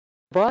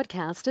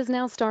Broadcast is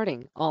now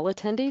starting. All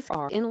attendees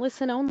are in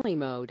listen-only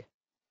mode.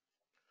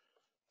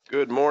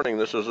 Good morning.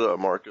 This is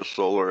Marcus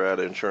Solar at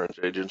Insurance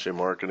Agency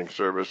Marketing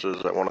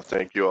Services. I want to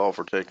thank you all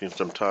for taking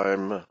some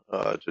time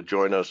to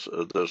join us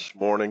this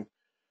morning.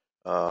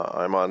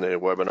 I'm on the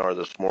webinar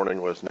this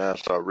morning with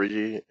Nassau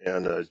Re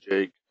and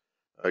Jake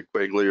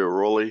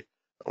Quigley-Rowley.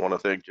 I want to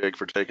thank Jake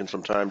for taking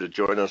some time to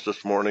join us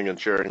this morning and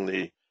sharing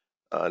the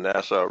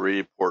Nassau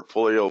Re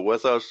portfolio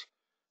with us.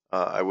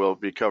 I will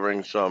be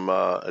covering some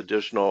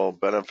additional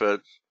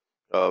benefits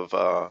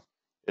of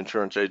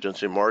insurance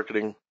agency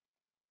marketing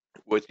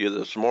with you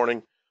this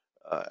morning.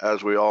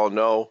 As we all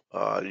know,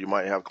 you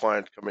might have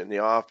clients come in the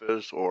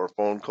office or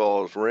phone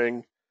calls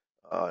ring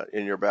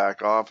in your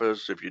back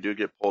office. If you do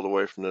get pulled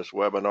away from this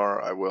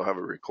webinar, I will have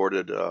a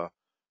recorded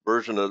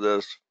version of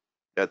this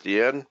at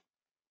the end.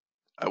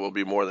 I will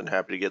be more than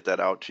happy to get that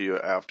out to you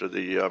after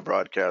the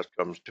broadcast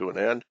comes to an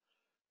end.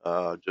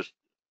 Just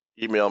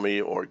email me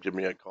or give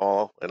me a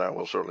call, and I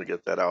will certainly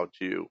get that out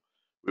to you.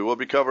 We will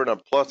be covering a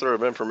plethora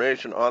of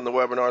information on the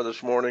webinar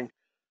this morning.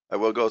 I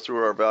will go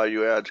through our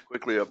value adds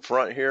quickly up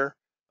front here,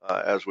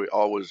 as we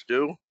always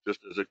do, just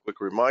as a quick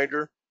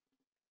reminder.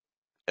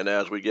 And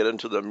as we get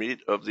into the meat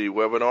of the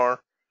webinar,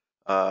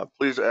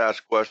 please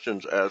ask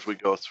questions as we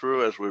go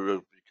through, as we will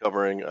be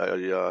covering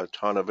a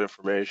ton of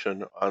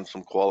information on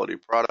some quality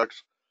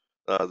products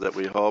that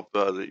we hope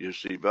that you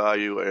see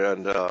value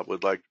and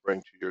would like to bring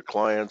to your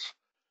clients.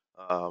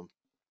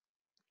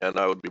 And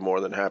I would be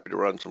more than happy to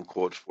run some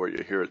quotes for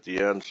you here at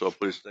the end. So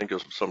please think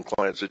of some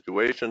client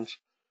situations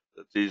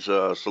that these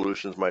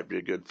solutions might be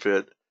a good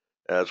fit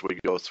as we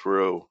go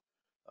through.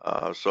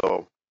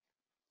 So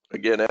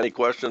again, any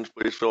questions,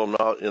 please fill them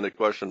out in the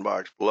question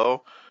box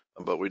below.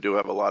 But we do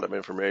have a lot of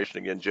information.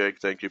 Again, Jake,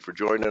 thank you for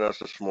joining us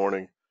this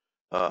morning.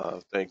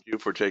 Thank you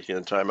for taking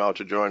the time out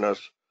to join us.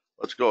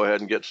 Let's go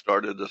ahead and get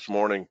started this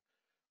morning.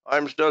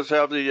 IMS does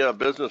have the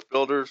business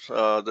builders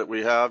that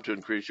we have to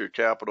increase your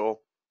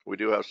capital. We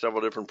do have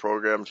several different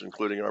programs,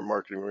 including our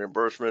marketing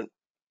reimbursement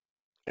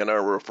and our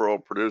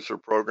referral producer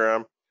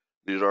program.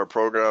 These are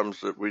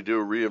programs that we do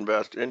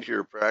reinvest into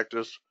your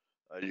practice.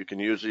 You can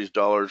use these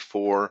dollars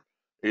for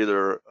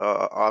either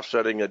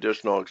offsetting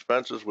additional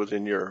expenses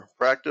within your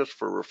practice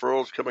for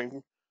referrals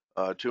coming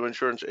to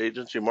insurance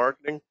agency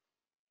marketing,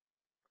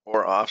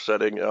 or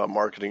offsetting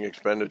marketing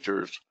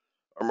expenditures.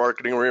 Our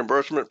marketing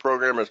reimbursement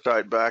program is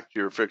tied back to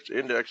your fixed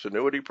index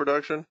annuity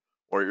production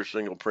or your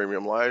single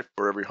premium life.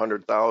 For every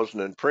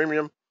 $100,000 in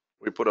premium,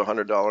 we put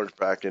 $100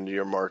 back into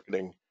your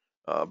marketing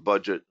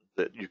budget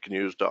that you can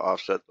use to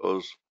offset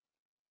those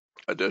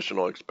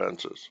additional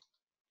expenses.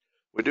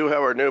 We do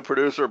have our new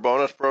producer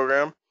bonus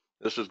program.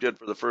 This is good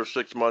for the first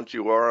 6 months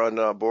you are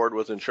on board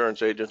with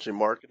insurance agency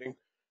marketing.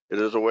 It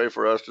is a way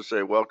for us to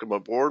say welcome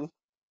aboard.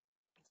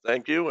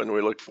 Thank you, and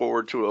we look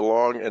forward to a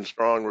long and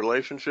strong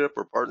relationship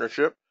or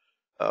partnership.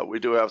 We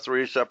do have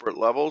 3 separate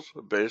levels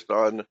based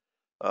on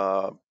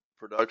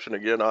production,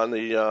 again, on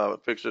the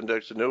fixed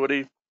index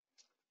annuity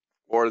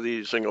or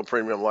the single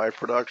premium life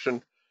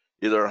production,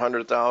 either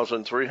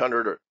 100,000,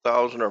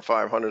 300,000, or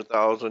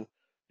 500,000.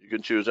 You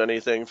can choose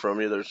anything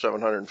from either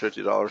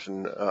 $750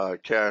 in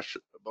cash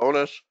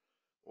bonus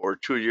or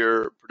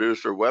 2-year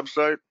producer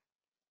website,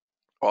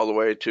 all the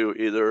way to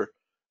either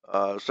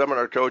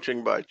seminar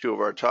coaching by 2 of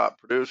our top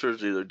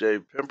producers, either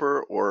Dave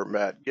Pimper or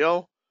Matt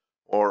Gill,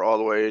 or all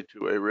the way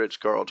to a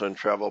Ritz-Carlton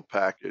travel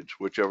package,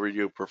 whichever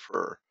you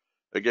prefer.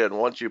 Again,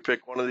 once you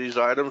pick one of these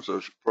items,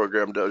 the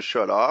program does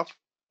shut off.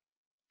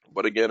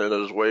 But again, it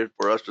is a way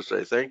for us to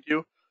say thank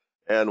you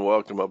and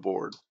welcome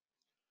aboard.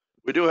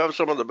 We do have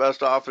some of the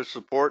best office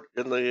support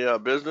in the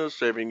business,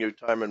 saving you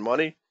time and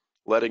money,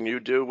 letting you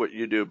do what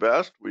you do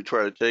best. We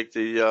try to take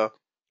the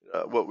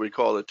what we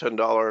call the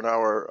 $10 an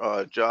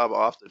hour job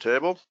off the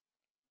table,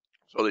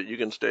 so that you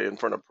can stay in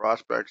front of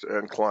prospects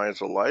and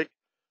clients alike.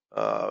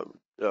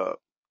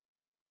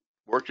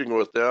 Working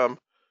with them,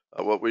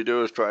 what we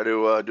do is try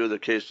to do the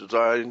case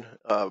design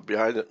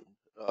behind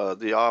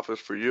the office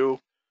for you,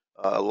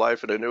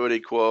 life and annuity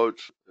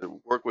quotes,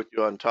 work with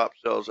you on top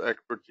sales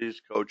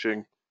expertise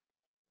coaching.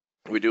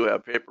 We do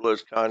have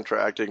paperless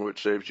contracting,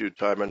 which saves you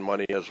time and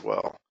money as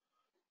well.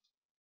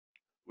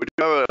 We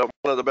do have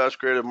one of the best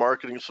creative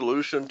marketing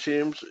solution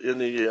teams in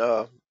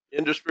the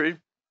industry.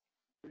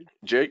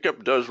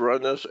 Jacob does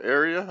run this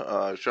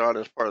area. Sean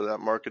is part of that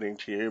marketing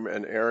team,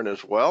 and Aaron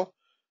as well.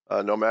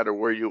 No matter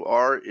where you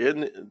are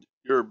in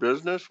your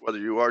business, whether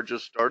you are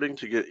just starting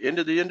to get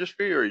into the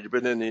industry or you've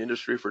been in the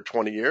industry for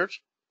 20 years,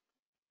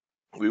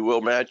 we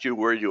will match you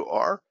where you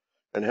are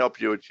and help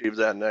you achieve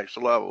that next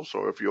level.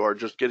 So if you are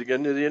just getting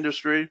into the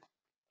industry,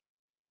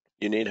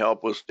 you need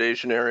help with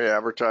stationery,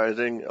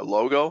 advertising, a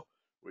logo,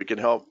 we can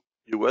help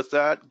you with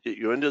that, get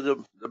you into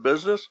the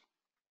business.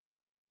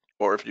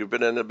 Or if you've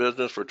been in the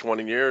business for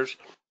 20 years,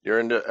 you're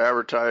into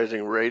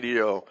advertising,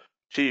 radio,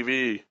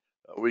 TV,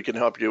 we can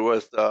help you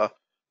with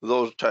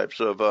those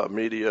types of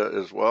media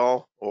as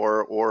well,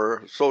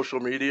 or social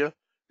media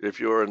if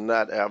you're in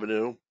that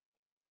avenue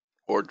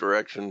or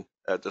direction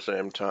at the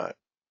same time.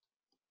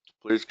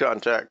 Please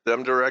contact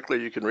them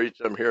directly. You can reach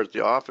them here at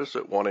the office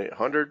at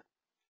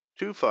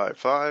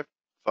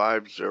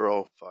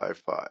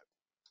 800-255-5055.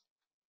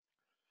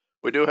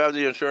 We do have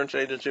the insurance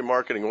agency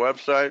marketing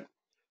website.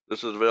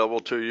 This is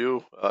available to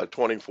you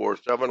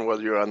 24/7,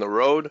 whether you're on the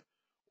road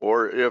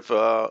or if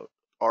our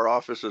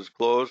office is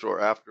closed or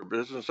after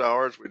business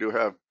hours. We do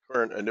have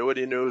current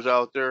annuity news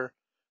out there,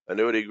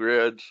 annuity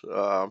grids,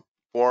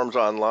 forms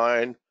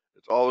online.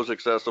 It's always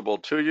accessible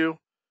to you.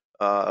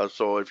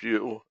 So if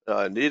you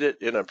need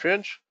it in a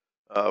pinch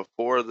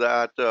for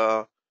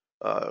that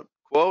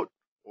quote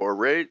or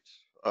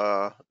rates,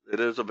 it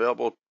is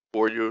available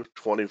for you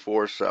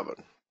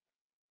 24/7.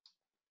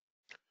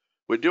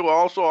 We do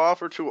also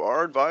offer to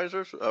our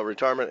advisors a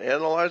retirement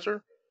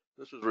analyzer.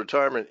 This is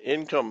retirement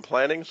income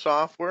planning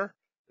software.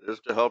 It is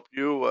to help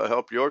you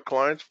help your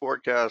clients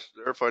forecast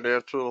their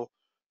financial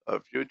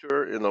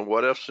future in the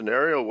what if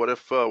scenario. What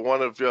if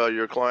one of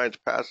your clients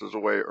passes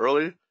away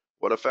early?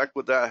 What effect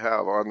would that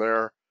have on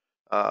their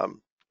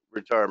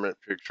retirement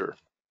picture?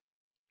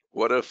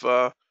 What if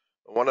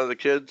one of the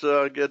kids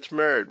gets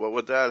married? What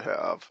would that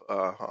have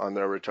on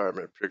their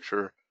retirement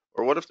picture?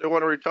 Or what if they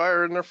want to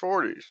retire in their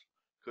 40s?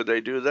 Could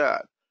they do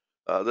that?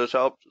 This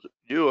helps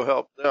you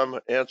help them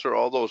answer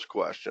all those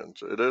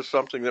questions. It is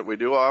something that we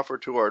do offer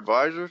to our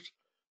advisors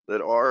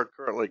that are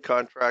currently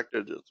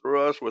contracted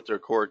through us with their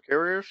core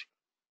carriers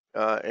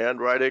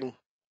and writing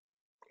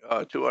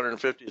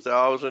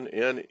 250,000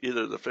 in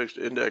either the fixed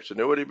index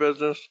annuity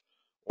business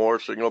or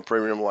single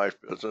premium life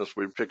business.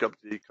 We pick up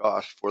the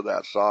cost for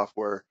that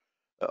software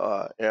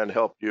and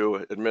help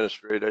you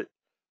administrate it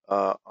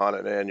on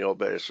an annual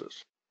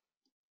basis.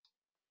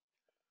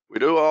 We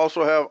do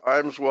also have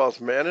Iams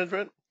Wealth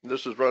Management.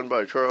 This is run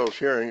by Charles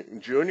Hearing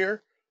Jr.,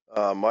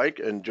 Mike,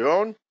 and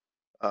Joan.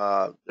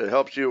 It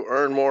helps you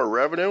earn more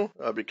revenue,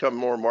 become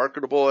more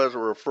marketable as a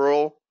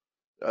referral,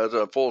 as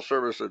a full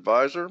service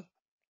advisor,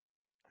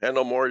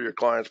 handle more of your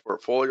clients'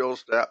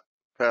 portfolios,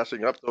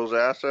 passing up those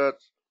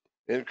assets,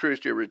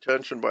 increase your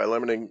retention by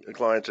limiting the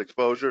client's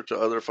exposure to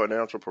other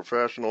financial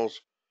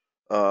professionals.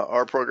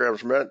 Our program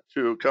is meant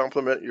to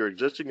complement your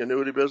existing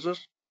annuity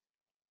business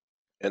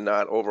and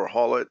not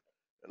overhaul it.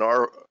 And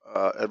our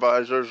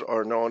advisors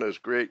are known as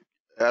great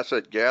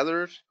asset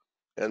gatherers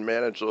and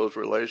manage those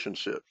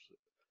relationships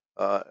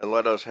and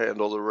let us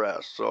handle the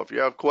rest. So if you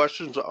have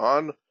questions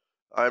on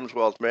Iams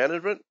Wealth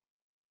Management,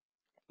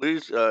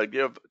 please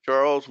give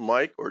Charles,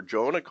 Mike, or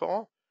Joan a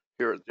call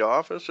here at the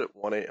office at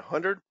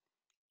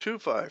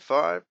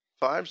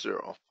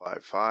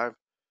 1-800-255-5055.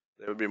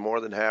 They would be more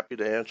than happy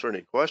to answer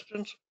any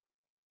questions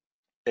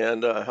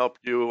and help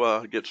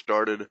you get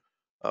started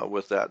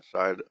with that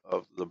side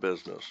of the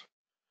business.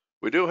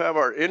 We do have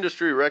our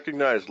industry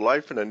recognized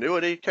Life and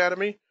Annuity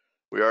Academy.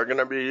 We are going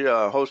to be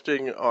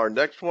hosting our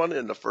next one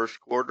in the first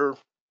quarter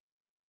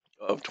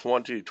of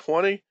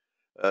 2020.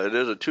 It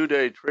is a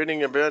 2-day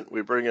training event.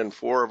 We bring in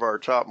 4 of our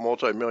top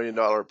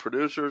multi-million-dollar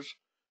producers.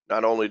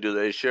 Not only do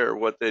they share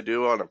what they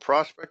do on a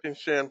prospecting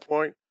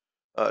standpoint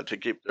to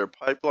keep their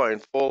pipeline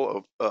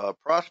full of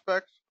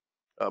prospects,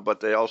 but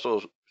they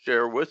also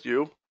share with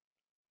you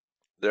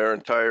their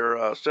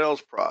entire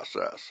sales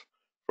process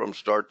from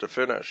start to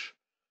finish.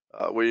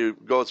 We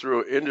go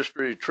through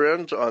industry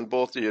trends on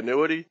both the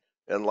annuity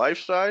and life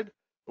side.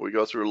 We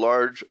go through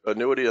large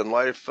annuity and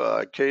life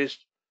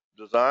case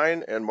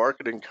design and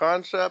marketing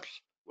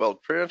concepts,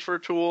 wealth transfer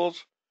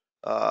tools,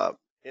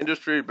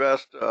 industry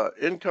best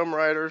income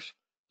writers.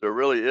 There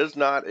really is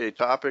not a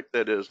topic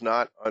that is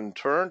not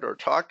unturned or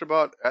talked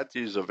about at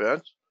these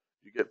events.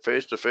 You get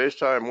face-to-face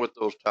time with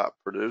those top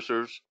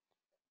producers.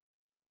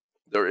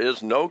 There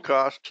is no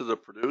cost to the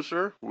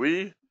producer.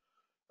 We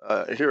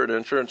here at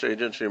Insurance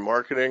Agency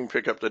Marketing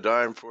pick up the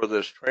dime for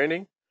this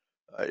training.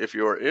 If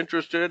you are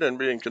interested in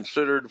being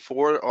considered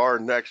for our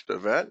next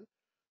event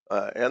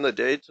and the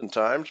dates and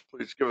times,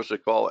 please give us a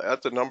call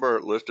at the number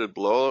listed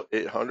below,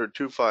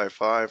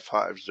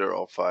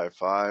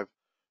 800-255-5055.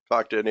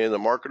 Talk to any of the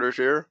marketers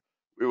here.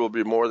 We will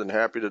be more than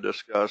happy to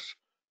discuss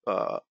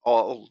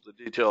all the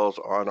details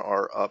on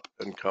our up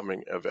and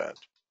coming event.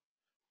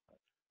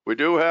 We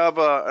do have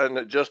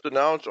and just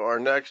announced our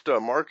next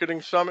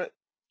marketing summit.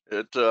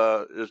 It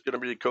is going to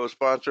be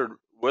co-sponsored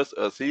with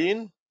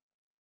Athene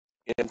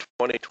in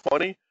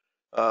 2020.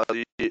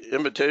 The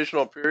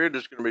invitational period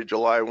is going to be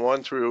July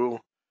 1 through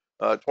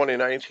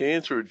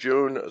 2019 through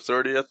June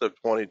 30th of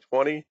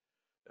 2020,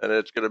 and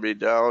it's going to be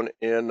down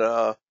in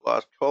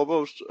Los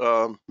Cabos,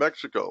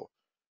 Mexico.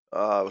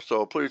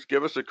 So please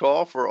give us a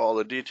call for all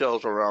the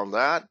details around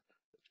that.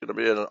 It's going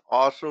to be an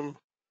awesome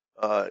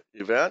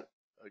event.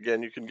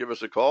 Again, you can give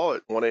us a call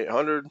at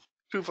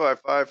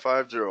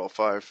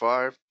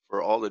 1-800-255-5055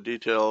 for all the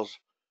details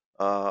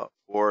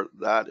for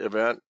that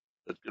event.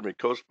 It's going to be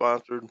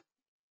co-sponsored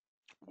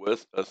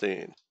with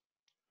Athene.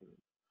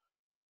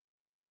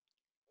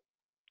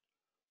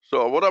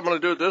 So what I'm going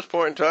to do at this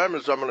point in time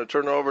is I'm going to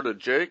turn it over to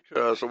Jake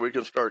so we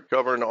can start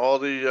covering all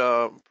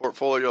the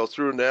portfolio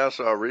through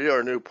Nassau Re,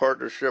 our new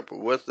partnership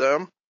with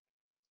them.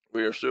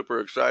 We are super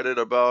excited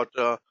about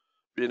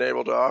being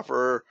able to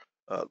offer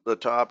the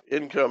top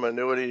income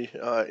annuity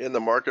in the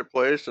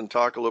marketplace and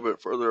talk a little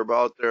bit further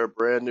about their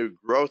brand new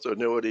growth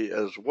annuity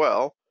as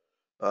well.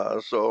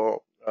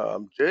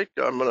 Jake,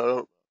 I'm going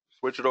to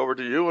switch it over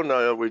to you, and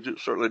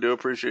certainly do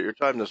appreciate your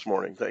time this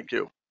morning. Thank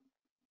you.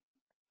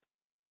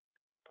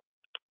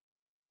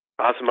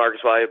 Awesome, Marcus.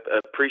 Well, I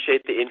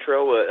appreciate the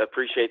intro.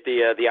 Appreciate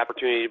the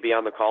opportunity to be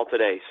on the call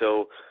today.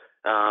 So,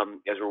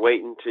 as we're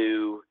waiting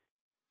to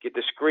get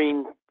the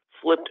screen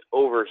flipped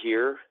over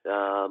here,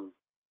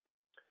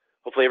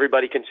 hopefully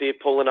everybody can see it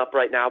pulling up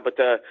right now. But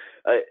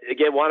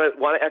again,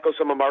 want to echo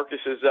some of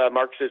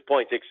Marcus's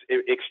points.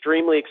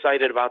 Extremely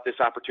excited about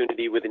this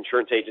opportunity with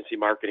insurance agency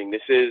marketing.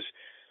 This is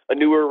a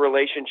newer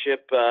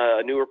relationship,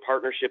 a newer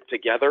partnership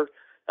together.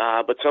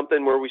 But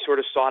something where we sort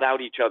of sought out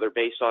each other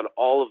based on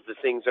all of the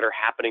things that are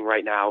happening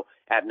right now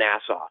at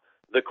Nassau,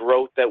 the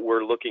growth that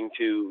we're looking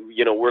to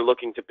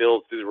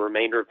build through the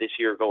remainder of this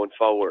year going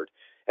forward,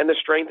 and the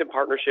strength and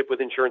partnership with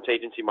insurance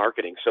agency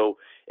marketing. So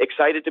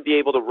excited to be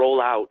able to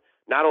roll out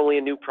not only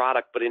a new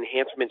product, but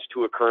enhancements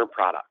to a current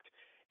product.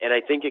 And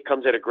I think it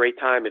comes at a great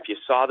time. If you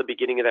saw the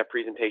beginning of that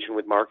presentation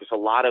with Marcus, a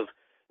lot of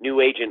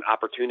new agent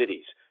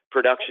opportunities,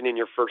 production in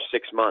your first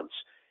 6 months.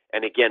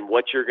 And again,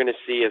 what you're going to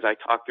see as I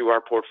talk through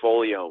our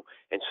portfolio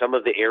and some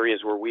of the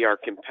areas where we are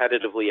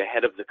competitively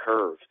ahead of the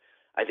curve,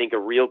 I think a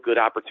real good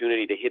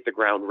opportunity to hit the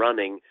ground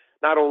running,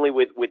 not only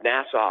with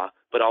Nassau,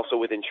 but also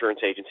with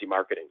insurance agency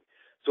marketing.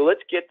 So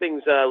let's get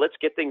things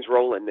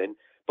rolling. And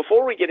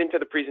before we get into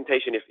the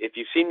presentation, if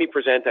you've seen me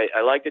present,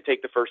 I like to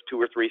take the first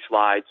 2 or 3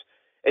 slides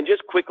and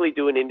just quickly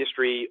do an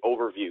industry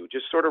overview,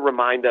 just sort of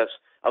remind us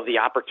of the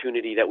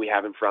opportunity that we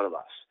have in front of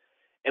us.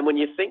 And when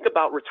you think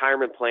about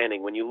retirement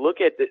planning, when you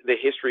look at the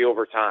history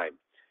over time,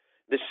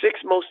 the 6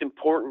 most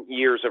important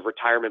years of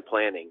retirement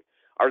planning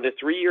are the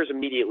 3 years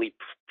immediately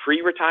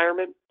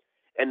pre-retirement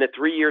and the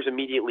 3 years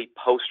immediately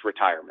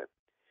post-retirement.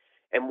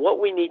 And what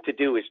we need to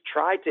do is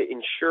try to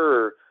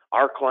insure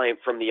our client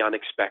from the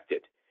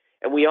unexpected.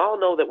 And we all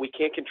know that we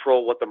can't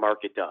control what the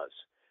market does.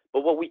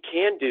 But what we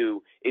can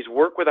do is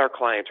work with our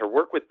clients or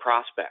work with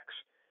prospects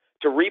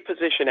to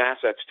reposition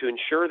assets to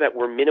ensure that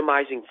we're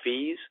minimizing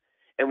fees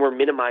and we're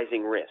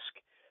minimizing risk.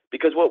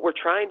 Because what we're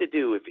trying to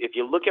do, if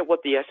you look at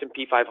what the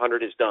S&P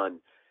 500 has done,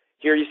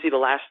 here you see the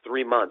last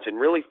 3 months and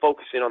really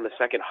focus in on the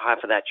second half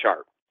of that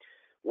chart.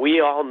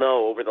 We all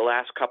know over the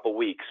last couple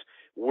weeks,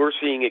 we're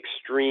seeing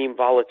extreme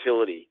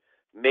volatility,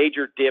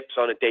 major dips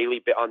on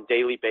daily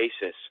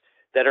basis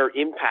that are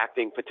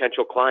impacting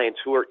potential clients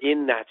who are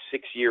in that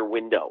 6-year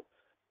window.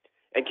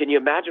 And can you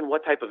imagine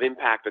what type of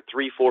impact a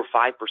 3, 4,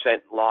 5%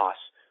 loss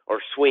or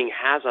swing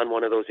has on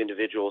one of those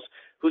individuals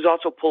who's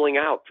also pulling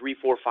out 3,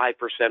 4,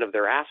 5% of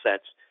their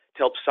assets to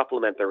help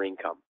supplement their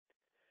income?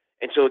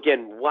 And so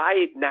again,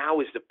 why now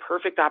is the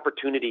perfect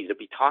opportunity to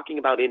be talking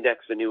about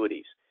indexed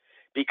annuities?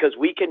 Because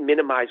we can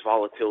minimize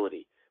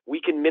volatility,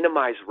 we can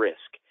minimize risk,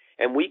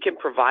 and we can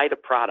provide a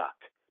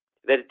product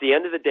that at the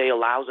end of the day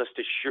allows us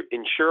to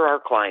insure our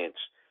clients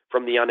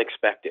from the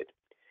unexpected.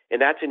 And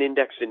that's an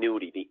indexed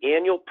annuity. The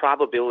annual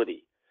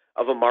probability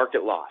of a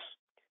market loss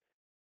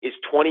is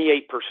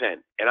 28%.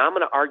 And I'm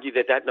going to argue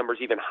that that number is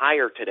even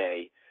higher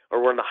today,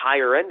 or we're in the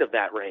higher end of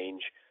that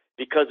range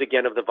because,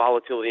 again, of the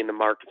volatility in the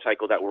market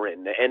cycle that we're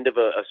in, the end of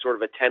a sort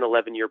of a 10,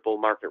 11-year bull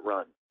market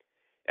run.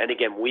 And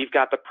again, we've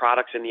got the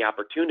products and the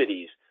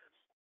opportunities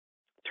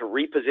to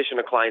reposition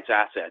a client's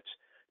assets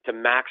to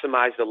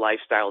maximize the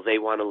lifestyle they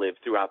want to live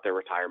throughout their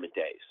retirement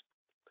days.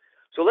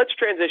 So let's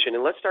transition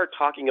and let's start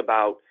talking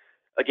about,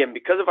 again,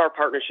 because of our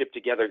partnership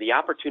together, the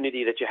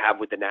opportunity that you have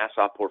with the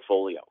Nassau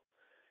portfolio.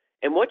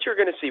 And what you're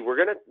going to see, we're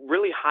going to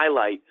really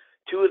highlight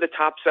 2 of the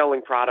top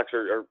selling products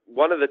or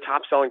one of the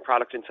top selling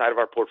products inside of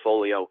our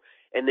portfolio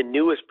and the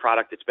newest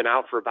product that's been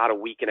out for about a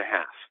week and a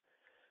half.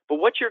 But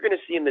what you're going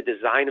to see in the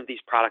design of these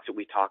products that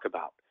we talk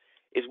about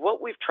is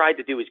what we've tried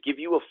to do is give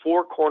you a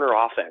 4-corner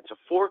offense,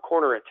 a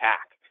 4-corner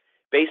attack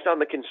based on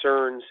the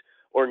concerns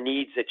or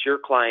needs that your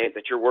client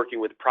that you're working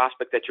with,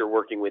 prospect that you're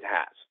working with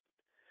has.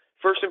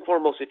 First and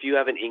foremost, if you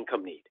have an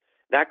income need,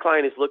 that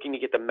client is looking to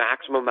get the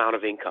maximum amount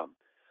of income,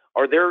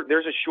 or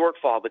there's a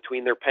shortfall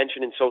between their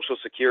pension and Social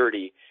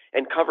Security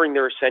and covering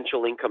their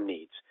essential income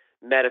needs,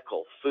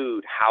 medical,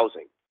 food,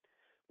 housing.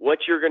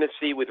 What you're going to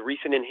see with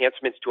recent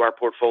enhancements to our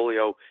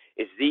portfolio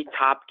is the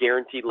top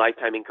guaranteed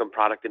lifetime income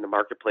product in the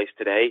marketplace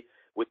today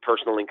with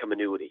personal income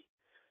annuity.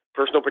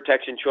 Personal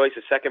Protection Choice,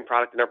 a second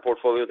product in our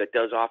portfolio that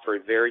does offer a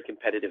very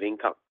competitive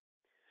income.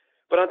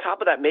 But on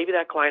top of that, maybe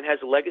that client has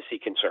legacy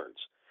concerns.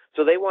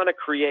 So they want to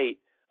create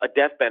a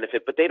death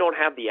benefit, but they don't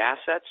have the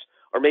assets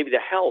or maybe the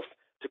health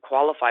to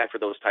qualify for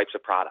those types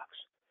of products.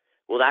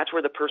 Well, that's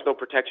where the Personal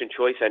Protection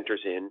Choice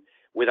enters in.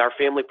 With our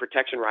Family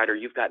Protection Rider,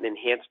 you've got an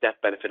enhanced death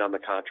benefit on the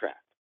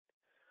contract.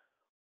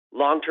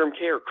 Long-term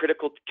care,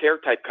 critical care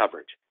type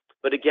coverage.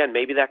 But again,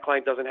 maybe that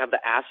client doesn't have the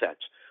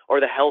assets or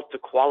the health to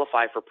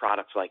qualify for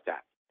products like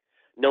that,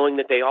 knowing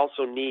that they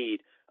also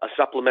need a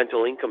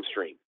supplemental income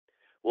stream.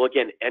 Well,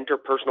 again, enter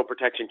Personal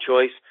Protection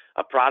Choice,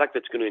 a product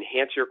that's going to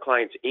enhance your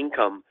client's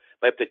income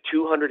by up to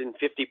 250%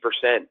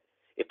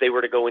 if they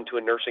were to go into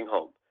a nursing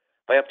home,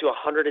 by up to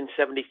 175%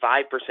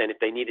 if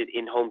they needed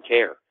in-home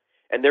care.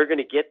 And they're going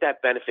to get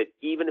that benefit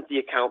even if the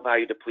account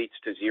value depletes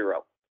to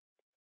 0.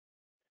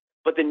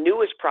 But the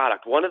newest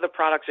product, one of the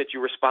products that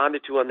you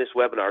responded to on this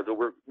webinar that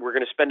we're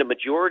going to spend a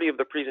majority of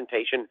the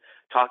presentation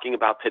talking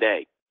about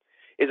today,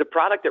 is a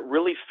product that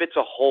really fits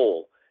a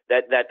hole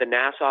that the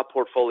Nassau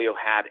portfolio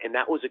had, and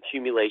that was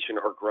accumulation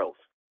or growth.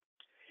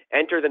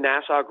 Enter the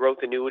Nassau Growth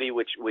Annuity,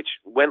 which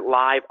went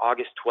live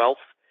August 12th,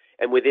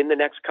 and within the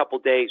next couple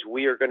days,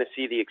 we are going to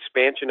see the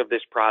expansion of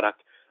this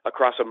product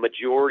across a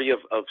majority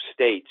of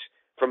states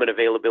from an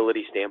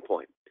availability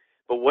standpoint.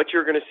 But what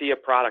you're going to see a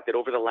product that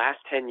over the last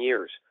 10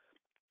 years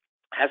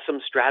has some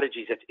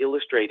strategies that's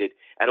illustrated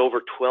at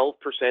over 12%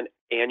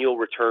 annual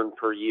return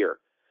per year.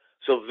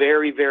 So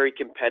very, very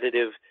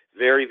competitive,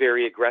 very,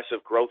 very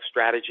aggressive growth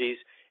strategies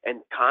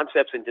and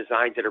concepts and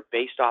designs that are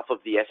based off of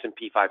the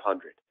S&P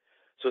 500.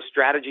 So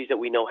strategies that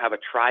we know have a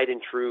tried and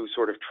true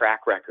sort of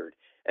track record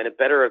and a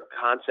better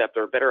concept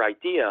or a better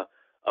idea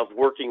of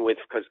working with,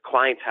 because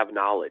clients have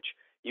knowledge.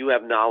 You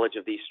have knowledge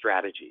of these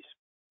strategies.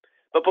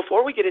 But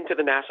before we get into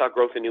the Nassau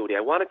Growth Annuity,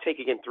 I want to take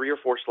again 3 or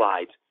 4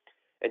 slides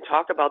and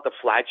talk about the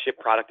flagship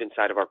product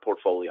inside of our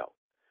portfolio,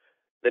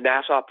 the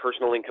Nassau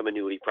Personal Income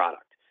Annuity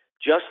product.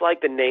 Just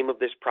like the name of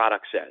this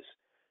product says,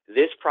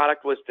 this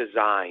product was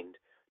designed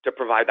to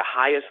provide the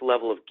highest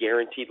level of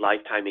guaranteed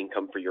lifetime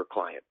income for your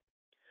client.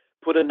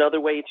 Put another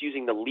way, it's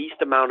using the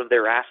least amount of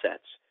their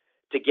assets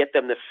to get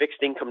them the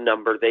fixed income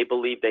number they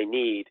believe they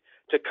need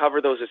to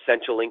cover those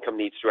essential income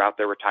needs throughout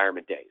their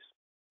retirement days.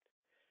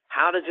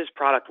 How does this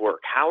product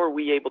work? How are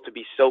we able to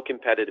be so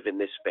competitive in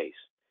this space?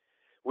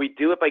 We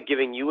do it by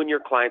giving you and your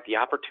client the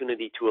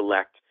opportunity to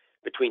elect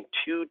between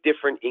 2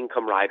 different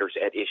income riders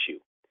at issue,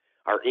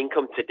 our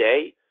income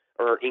today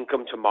or our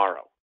income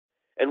tomorrow.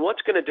 And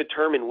what's going to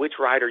determine which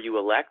rider you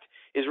elect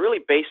is really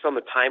based on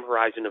the time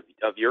horizon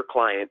of your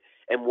client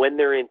and when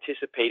they're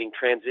anticipating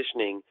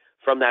transitioning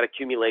from that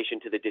accumulation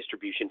to the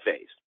distribution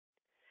phase.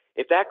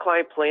 If that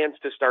client plans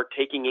to start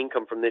taking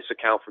income from this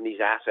account, from these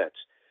assets,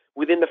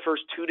 within the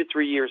first 2 to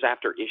 3 years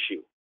after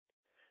issue,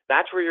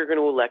 that's where you're going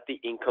to elect the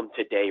income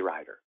today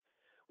rider.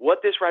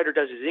 What this rider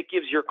does is it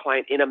gives your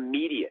client an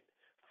immediate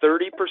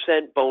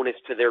 30% bonus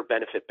to their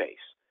benefit base.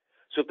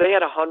 So if they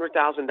had a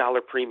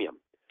 $100,000 premium,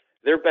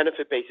 their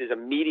benefit base is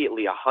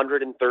immediately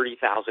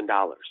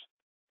 $130,000.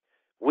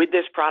 With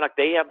this product,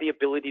 they have the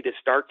ability to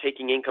start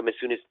taking income as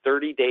soon as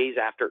 30 days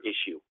after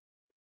issue.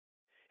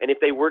 And if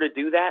they were to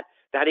do that,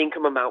 that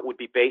income amount would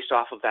be based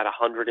off of that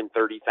 $130,000.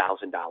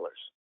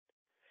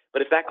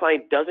 But if that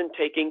client doesn't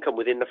take income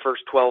within the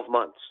first 12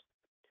 months,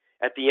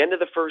 at the end of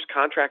the first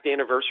contract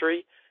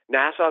anniversary,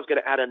 Nassau is going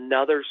to add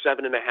another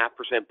 7.5%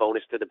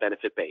 bonus to the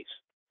benefit base.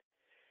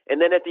 And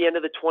then at the end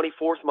of the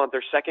 24th month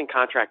or second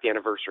contract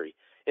anniversary,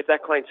 if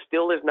that client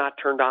still has not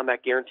turned on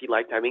that guaranteed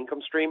lifetime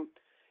income stream,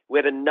 we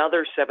had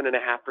another 7.5%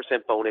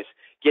 bonus,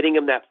 getting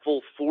them that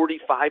full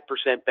 45%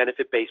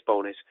 benefit base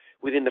bonus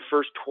within the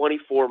first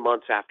 24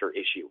 months after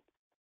issue.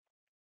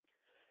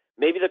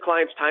 Maybe the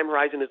client's time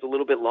horizon is a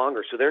little bit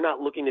longer, so they're not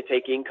looking to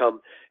take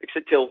income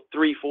except till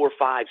 3, 4,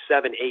 5,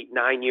 7, 8,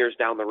 9 years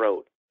down the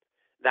road.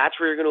 That's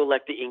where you're going to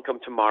elect the income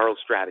tomorrow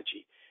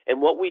strategy.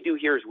 And what we do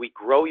here is we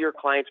grow your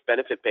client's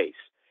benefit base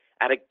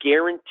at a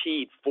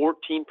guaranteed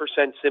 14%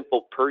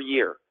 simple per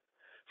year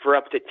for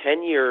up to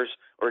 10 years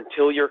or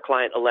until your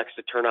client elects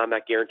to turn on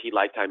that guaranteed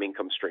lifetime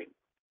income stream.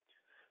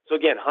 So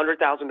again,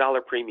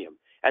 $100,000 premium.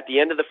 At the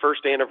end of the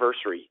first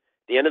anniversary,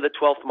 the end of the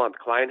 12th month,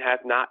 client has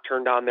not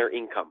turned on their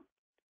income.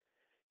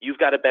 You've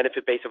got a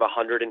benefit base of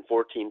 $114,000.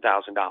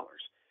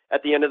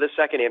 At the end of the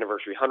second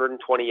anniversary,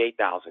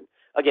 $128,000.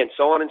 Again,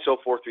 so on and so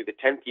forth through the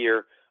 10th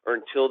year or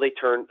until they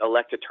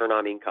elect to turn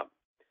on income.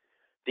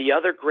 The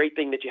other great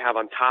thing that you have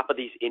on top of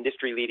these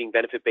industry-leading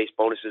benefit-based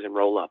bonuses and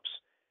roll-ups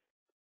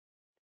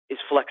is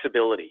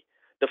flexibility.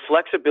 The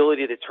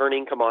flexibility to turn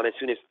income on as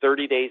soon as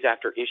 30 days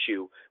after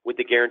issue with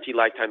the guaranteed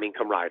lifetime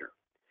income rider.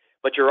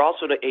 But you're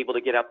also able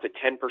to get up to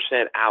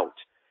 10% out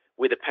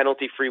with a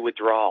penalty-free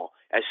withdrawal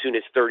as soon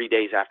as 30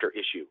 days after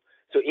issue.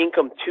 So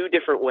income 2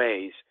 different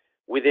ways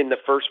within the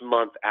first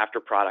month after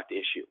product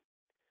issue.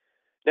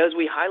 Now, as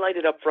we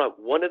highlighted up front,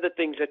 one of the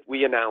things that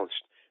we announced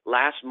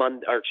last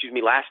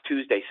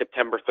Tuesday,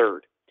 September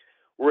 3rd,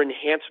 were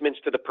enhancements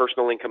to the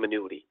personal income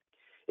annuity.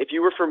 If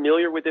you were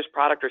familiar with this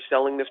product or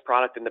selling this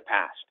product in the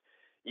past,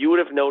 you would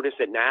have noticed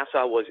that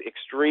Nassau was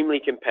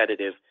extremely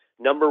competitive,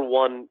 number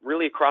one,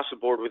 really across the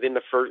board within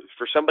the first,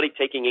 for somebody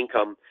taking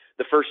income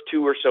the first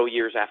 2 or so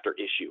years after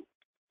issue.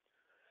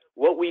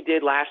 What we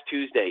did last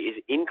Tuesday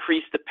is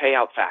increase the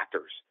payout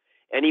factors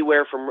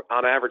anywhere from,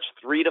 on average,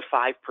 3 to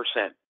 5%.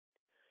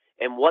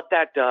 And what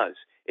that does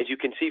is you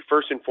can see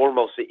first and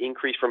foremost the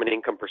increase from an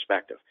income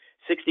perspective.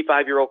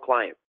 65-year-old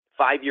client,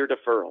 5-year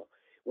deferral.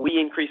 We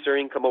increased their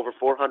income over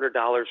 $400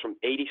 from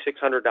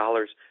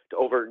 $8,600 to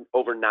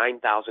over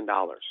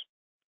 $9,000.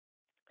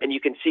 And you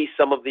can see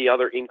some of the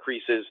other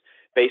increases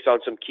based on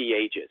some key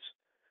ages.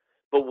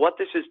 But what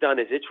this has done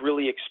is it's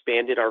really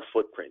expanded our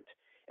footprint.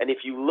 And if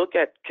you look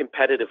at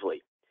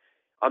competitively,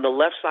 on the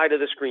left side of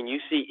the screen, you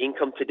see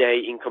income today,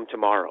 income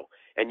tomorrow.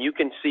 And you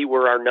can see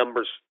where our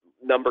numbers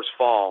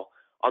fall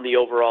on the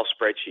overall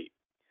spreadsheet.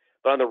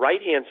 But on the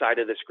right-hand side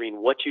of the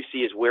screen, what you see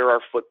is where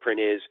our footprint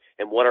is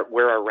and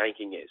where our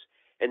ranking is.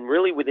 And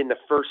really within the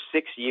first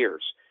 6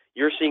 years,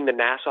 you're seeing the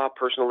Nassau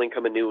personal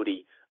income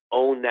annuity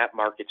own that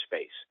market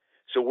space.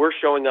 So we're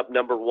showing up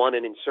number one,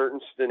 and in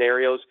certain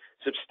scenarios,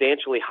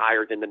 substantially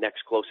higher than the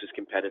next closest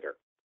competitor.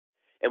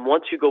 And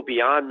once you go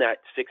beyond that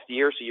 6th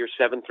year, so years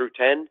 7 through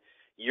 10,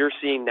 you're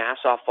seeing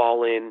Nassau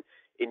fall in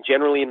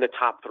generally in the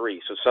top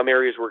 3. So some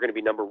areas we're going to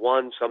be number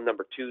 1, some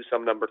number 2,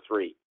 some number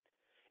 3.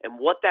 And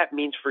what that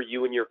means for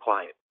you and your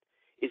client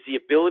is the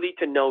ability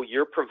to know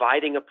you're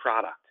providing a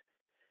product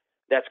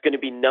that's going to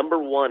be number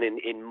 1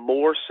 in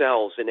more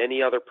cells than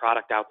any other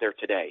product out there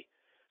today.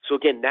 So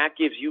again, that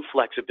gives you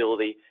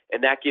flexibility,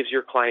 and that gives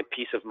your client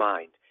peace of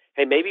mind.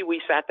 Hey, maybe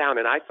we sat down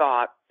and I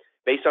thought,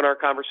 based on our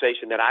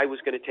conversation, that I was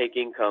going to take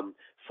income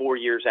 4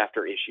 years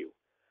after issue.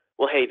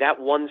 Well, hey, that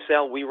one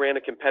cell, we ran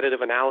a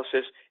competitive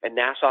analysis, and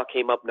Nassau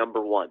came up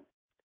number 1.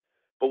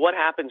 But what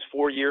happens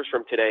 4 years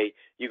from today?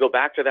 You go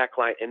back to that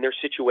client, and their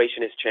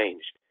situation has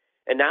changed.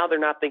 And now they're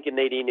not thinking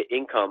they need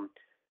income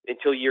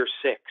until year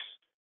 6.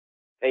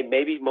 Hey,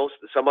 maybe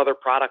some other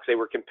products, they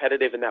were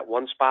competitive in that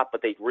one spot,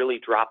 but they really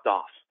dropped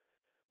off.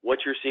 What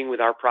you're seeing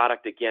with our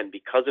product, again,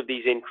 because of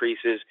these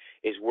increases,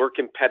 is we're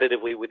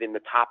competitively within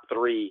the top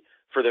 3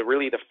 for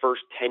really the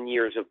first 10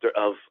 years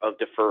of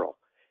deferral.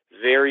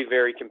 Very,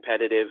 very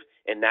competitive,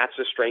 and that's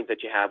the strength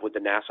that you have with the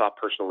Nassau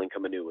personal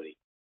income annuity.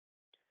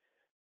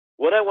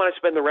 What I want to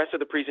spend the rest of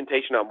the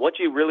presentation on, what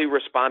you really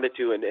responded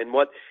to, and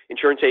what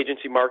Insurance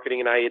Agency Marketing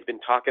and I had been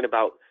talking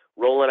about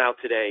rolling out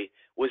today,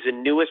 was the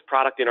newest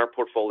product in our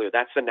portfolio.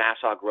 That's the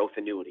Nassau Growth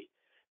Annuity.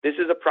 This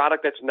is a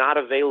product that's not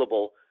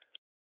available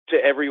to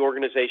every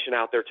organization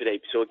out there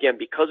today. So again,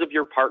 because of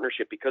your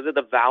partnership, because of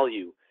the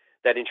value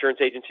that Insurance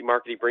Agency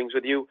Marketing brings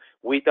with you,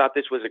 we thought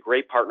this was a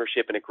great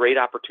partnership and a great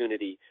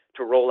opportunity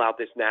to roll out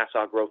this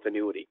Nassau Growth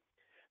Annuity.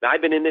 Now,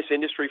 I've been in this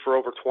industry for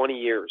over 20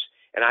 years,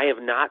 and I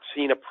have not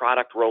seen a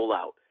product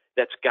rollout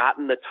that's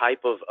gotten the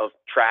type of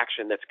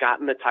traction, that's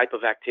gotten the type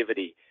of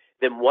activity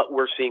than what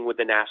we're seeing with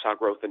the Nassau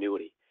Growth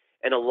Annuity.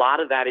 And a lot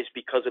of that is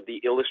because of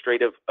the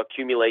illustrative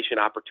accumulation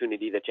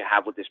opportunity that you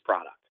have with this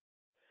product.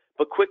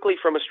 But quickly,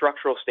 from a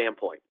structural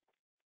standpoint,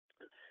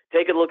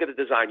 take a look at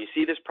the design. You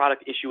see this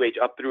product issue age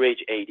up through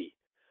age 80,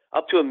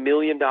 up to $1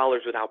 million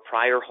without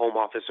prior home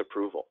office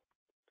approval.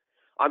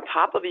 On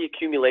top of the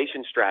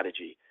accumulation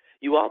strategy,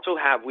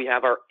 we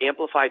have our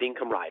amplified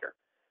income rider.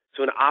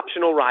 So an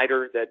optional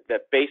rider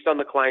that based on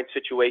the client's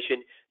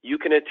situation, you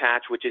can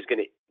attach, which is going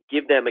to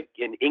give them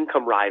an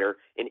income rider,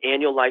 an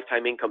annual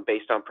lifetime income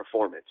based on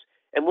performance.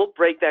 And we'll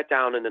break that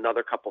down in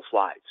another couple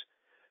slides.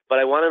 But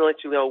I want to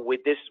let you know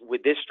with this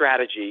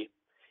strategy,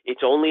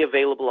 it's only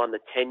available on the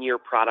 10-year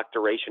product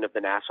duration of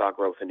the Nassau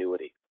Growth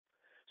Annuity.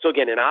 So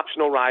again, an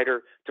optional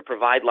rider to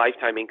provide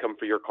lifetime income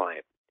for your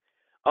client.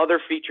 Other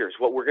features,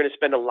 what we're going to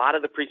spend a lot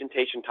of the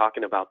presentation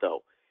talking about,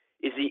 though,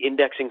 is the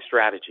indexing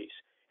strategies.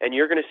 And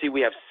you're going to see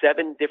we have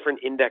 7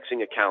 different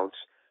indexing accounts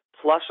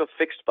plus a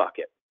fixed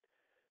bucket.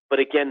 But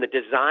again, the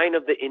design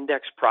of the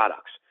index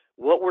products,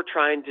 what we're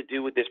trying to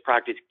do with this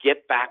product is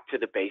get back to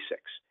the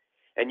basics.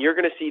 And you're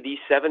going to see these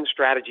 7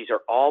 strategies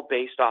are all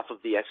based off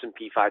of the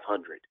S&P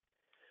 500.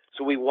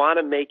 So we want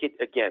to make it,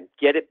 again,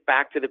 get it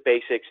back to the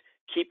basics,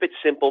 keep it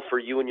simple for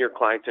you and your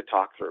client to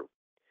talk through.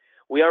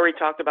 We already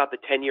talked about the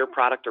 10-year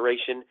product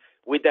duration.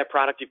 With that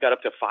product, you've got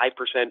up to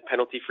 5%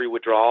 penalty-free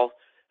withdrawal.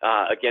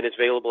 Again, it's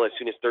available as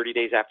soon as 30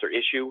 days after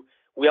issue.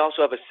 We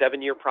also have a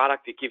 7-year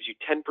product that gives you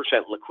 10%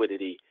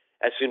 liquidity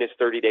as soon as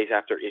 30 days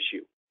after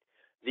issue.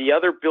 The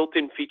other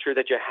built-in feature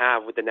that you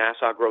have with the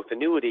Nassau Growth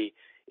Annuity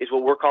is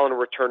what we're calling a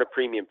return of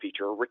premium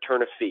feature, or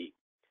return of fee.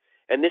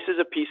 And this is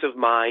a peace of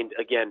mind,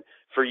 again,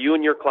 for you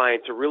and your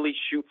client to really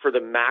shoot for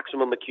the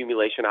maximum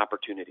accumulation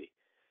opportunity.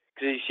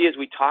 Because you see, as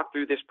we talk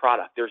through this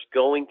product, there's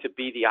going to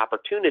be the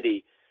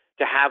opportunity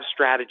to have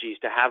strategies,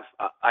 to have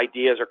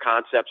ideas or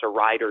concepts or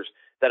riders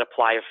that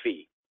apply a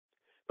fee.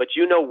 But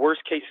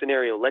worst case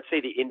scenario, let's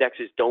say the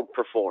indexes don't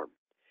perform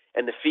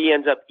and the fee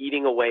ends up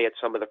eating away at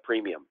some of the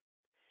premium.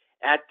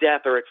 At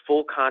death or at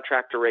full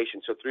contract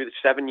duration, so through the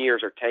 7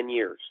 years or 10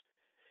 years,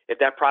 if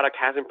that product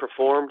hasn't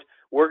performed,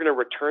 we're going to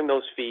return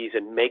those fees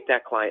and make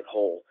that client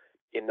whole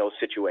in those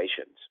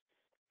situations.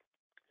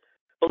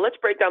 But let's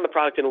break down the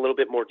product in a little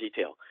bit more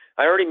detail.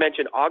 I already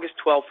mentioned August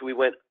 12th, we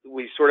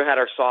sort of had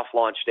our soft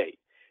launch date,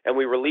 and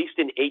we released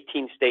in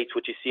 18 states,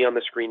 which you see on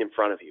the screen in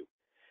front of you.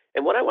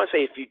 And what I want to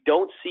say, if you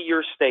don't see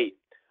your state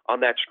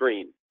on that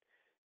screen,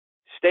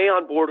 stay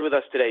on board with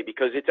us today,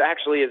 because it's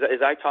actually,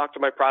 as I talk to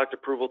my product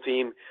approval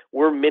team,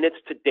 we're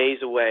minutes to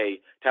days away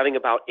to having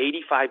about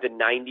 85 to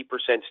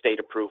 90% state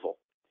approval.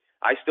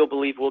 I still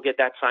believe we'll get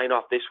that sign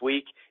off this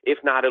week.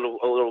 If not,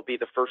 it'll be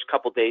the first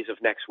couple days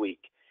of next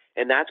week.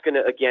 And that's going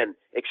to, again,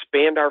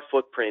 expand our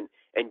footprint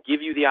and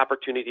give you the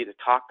opportunity to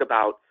talk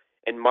about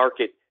and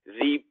market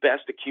the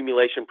best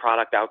accumulation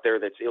product out there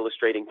that's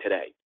illustrating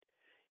today.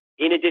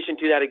 In addition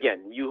to that,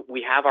 again,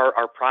 we have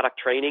our product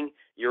training.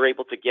 You're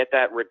able to get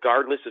that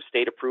regardless of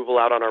state approval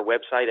out on our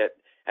website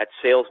at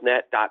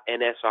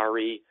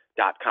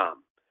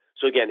salesnet.nsre.com.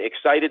 So again,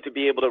 excited to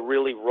be able to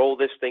really roll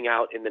this thing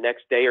out in the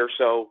next day or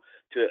so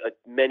to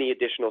many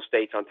additional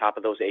states on top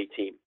of those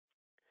 18.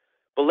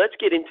 But let's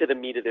get into the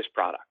meat of this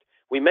product.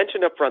 We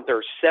mentioned up front there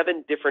are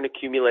 7 different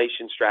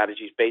accumulation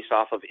strategies based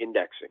off of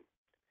indexing.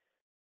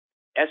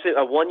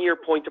 A 1-year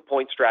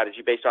point-to-point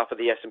strategy based off of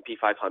the S&P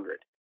 500.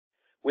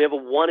 We have a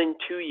 1 and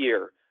 2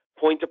 year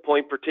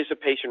point-to-point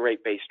participation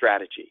rate-based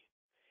strategy,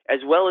 as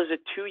well as a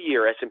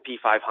 2-year S&P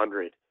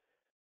 500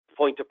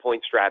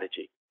 point-to-point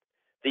strategy.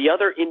 The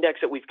other index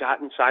that we've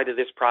got inside of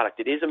this product,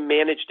 it is a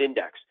managed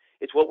index.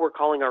 It's what we're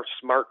calling our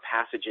Smart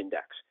Passage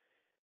Index,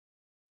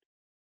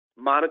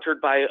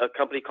 monitored by a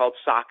company called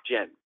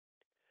SocGen.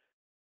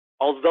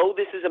 Although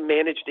this is a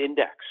managed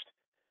index,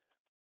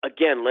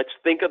 again, let's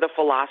think of the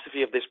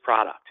philosophy of this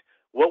product.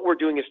 What we're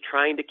doing is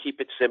trying to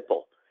keep it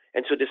simple.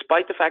 And so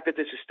despite the fact that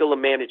this is still a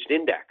managed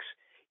index,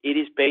 it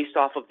is based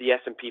off of the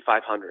S&P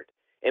 500.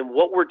 And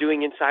what we're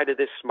doing inside of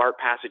this Smart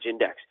Passage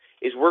Index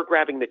is we're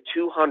grabbing the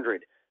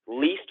 200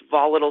 least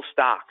volatile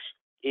stocks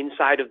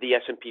inside of the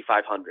S&P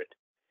 500.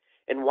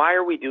 And why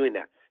are we doing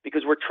that?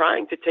 Because we're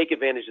trying to take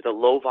advantage of the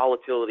low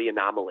volatility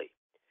anomaly.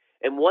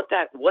 And what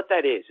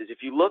that is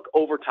if you look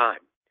over time,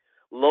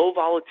 low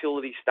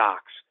volatility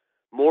stocks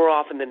more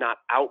often than not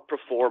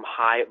outperform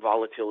high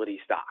volatility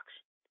stocks.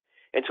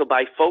 And so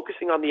by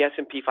focusing on the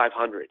S&P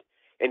 500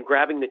 and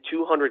grabbing the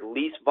 200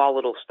 least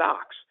volatile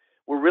stocks,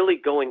 we're really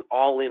going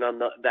all in on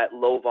that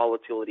low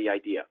volatility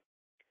idea.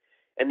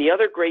 And the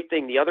other great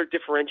thing, the other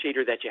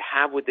differentiator that you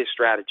have with this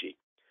strategy,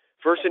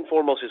 first and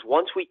foremost, is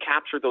once we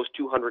capture those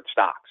 200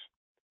 stocks,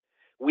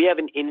 we have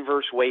an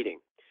inverse weighting,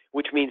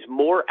 which means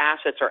more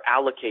assets are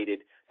allocated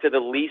to the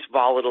least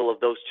volatile of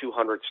those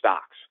 200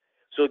 stocks.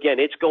 So again,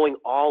 it's going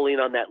all in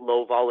on that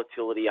low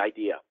volatility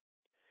idea.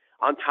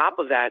 On top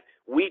of that,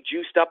 we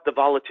juiced up the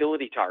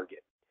volatility target.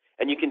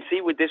 And you can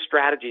see with this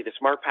strategy, the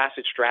Smart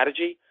Passage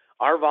strategy,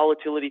 our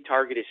volatility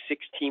target is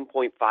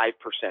 16.5%.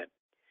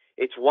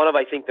 It's one of,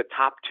 I think, the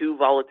top 2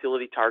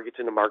 volatility targets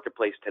in the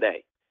marketplace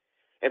today.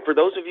 And for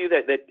those of you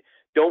that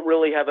don't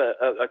really have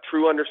a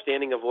true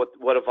understanding of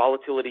what a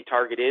volatility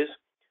target is,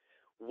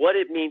 what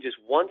it means is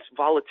once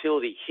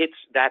volatility hits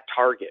that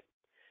target,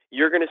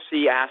 you're going to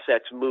see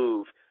assets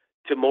move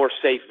to more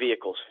safe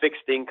vehicles,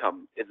 fixed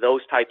income,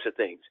 those types of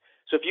things.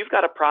 So if you've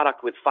got a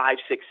product with 5,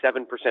 6,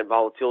 7%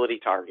 volatility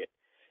target,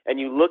 and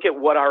you look at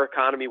what our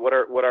economy, what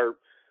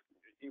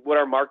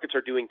our markets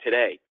are doing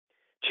today,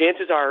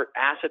 chances are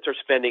assets are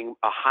spending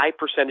a high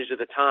percentage of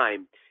the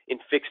time in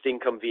fixed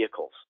income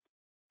vehicles.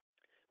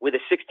 With a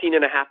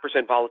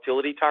 16.5%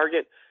 volatility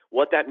target,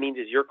 what that means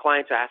is your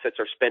clients' assets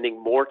are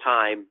spending more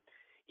time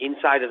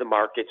inside of the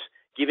markets,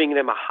 giving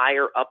them a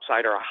higher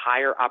upside or a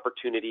higher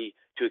opportunity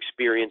to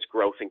experience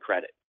growth and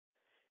credit.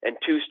 And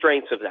 2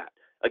 strengths of that.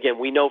 Again,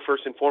 we know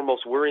first and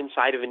foremost, we're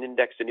inside of an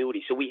indexed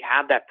annuity, so we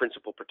have that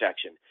principal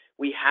protection.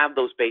 We have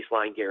those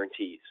baseline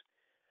guarantees.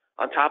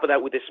 On top of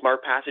that, with this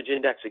Smart Passage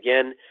Index,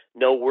 again,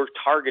 no, we're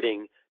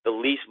targeting the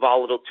least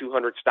volatile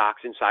 200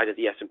 stocks inside of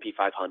the S&P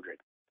 500.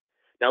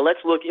 Now let's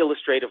look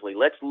illustratively.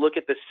 Let's look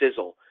at the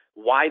sizzle,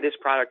 why this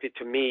product,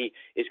 to me,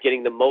 is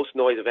getting the most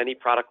noise of any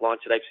product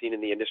launch that I've seen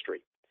in the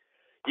industry.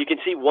 You can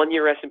see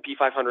 1-year S&P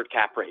 500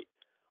 cap rate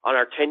on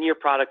our 10-year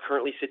product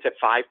currently sits at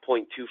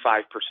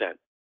 5.25%.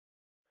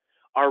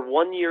 Our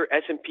 1-year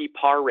S&P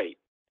par rate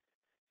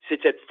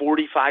sits at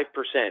 45%,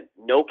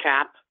 no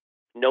cap,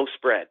 no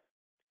spread.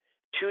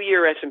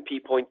 2-year S&P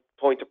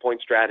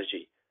point-to-point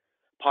strategy,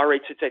 par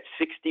rate sits at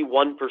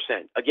 61%.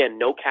 Again,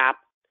 no cap,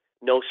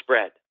 no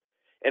spread.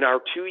 And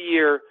our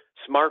 2-year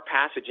Smart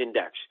Passage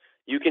Index,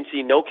 you can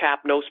see no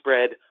cap, no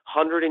spread,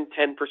 110%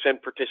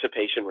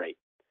 participation rate.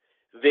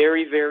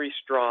 Very, very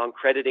strong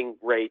crediting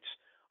rates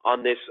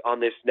on this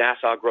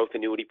Nassau Growth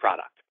Annuity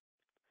product.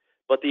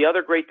 But the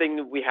other great thing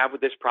that we have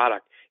with this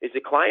product is the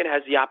client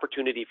has the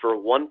opportunity for a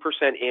 1%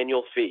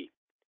 annual fee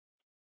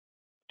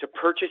to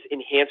purchase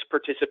enhanced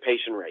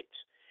participation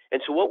rates.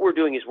 And so what we're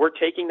doing is we're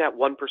taking that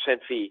 1%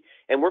 fee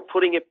and we're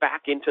putting it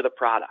back into the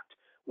product.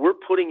 We're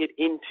putting it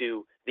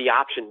into the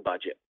option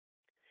budget.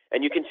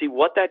 And you can see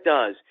what that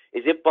does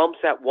is it bumps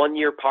that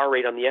 1-year par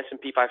rate on the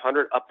S&P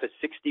 500 up to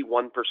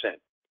 61%.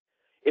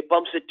 It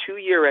bumps the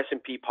 2-year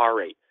S&P par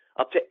rate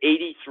up to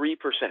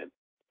 83%.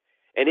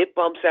 And it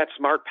bumps that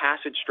Smart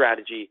Passage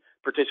strategy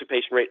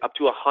participation rate up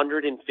to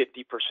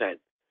 150%.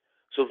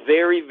 So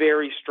very,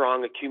 very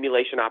strong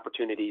accumulation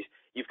opportunities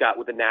you've got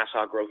with the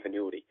Nassau Growth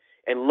Annuity.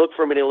 And look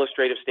from an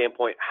illustrative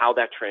standpoint how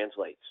that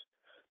translates.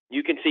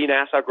 You can see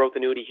Nassau Growth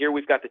Annuity. Here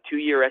we've got the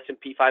 2-year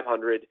S&P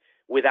 500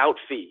 without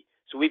fee.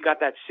 So we've got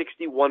that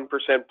 61%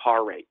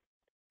 par rate.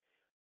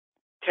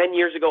 10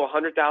 years ago,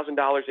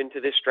 $100,000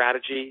 into this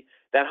strategy,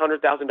 that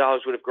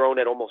 $100,000 would have grown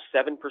at almost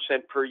 7%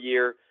 per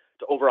year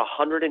to over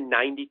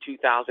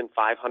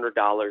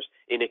 $192,500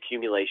 in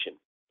accumulation.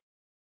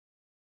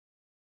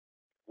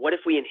 What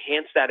if we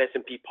enhance that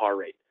S&P par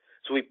rate?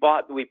 So we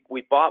bought with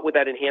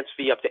that enhanced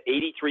fee up to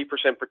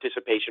 83%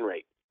 participation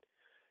rate.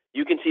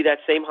 You can see that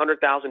same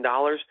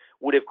 $100,000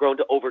 would have grown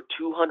to over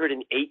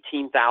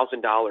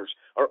 $218,000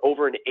 or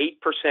over an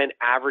 8%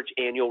 average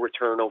annual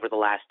return over the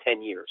last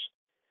 10 years.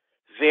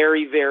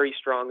 Very, very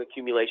strong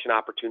accumulation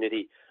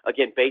opportunity,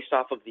 again, based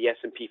off of the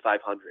S&P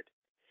 500.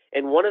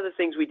 And one of the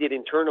things we did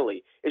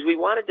internally is we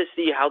wanted to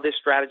see how this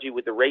strategy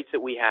with the rates that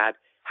we had,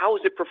 how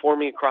is it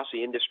performing across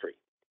the industry?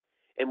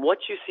 And what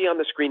you see on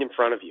the screen in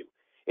front of you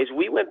is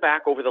we went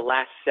back over the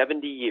last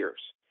 70 years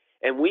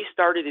and we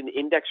started an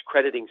index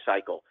crediting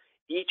cycle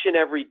each and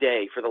every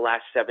day for the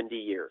last 70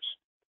 years.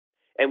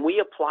 And we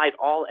applied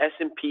all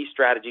S&P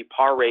strategy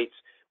par rates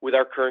with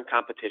our current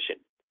competition.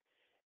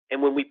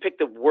 And when we picked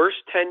the worst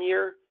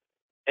 10-year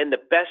and the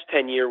best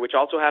 10-year, which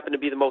also happened to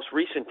be the most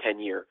recent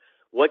 10-year,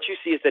 what you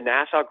see is the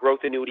Nassau Growth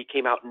Annuity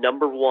came out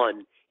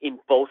 #1 in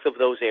both of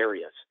those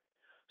areas.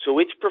 So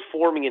it's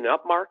performing in an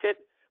up market,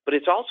 but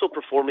it's also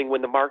performing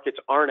when the markets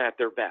aren't at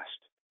their best.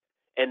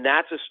 And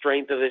that's a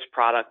strength of this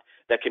product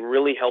that can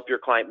really help your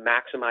client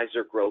maximize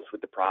their growth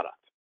with the product.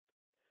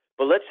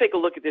 But let's take a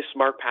look at this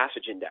Smart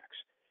Passage Index.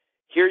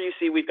 Here you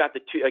see we've got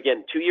the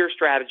two-year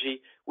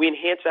strategy. We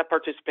enhanced that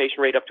participation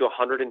rate up to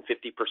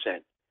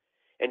 150%.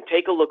 And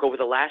take a look over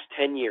the last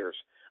 10 years,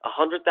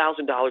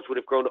 $100,000 would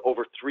have grown to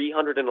over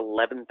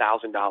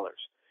 $311,000,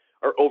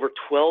 or over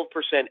 12%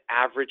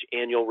 average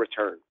annual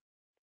return.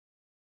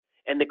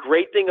 And the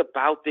great thing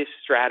about this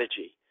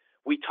strategy,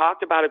 we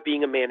talked about it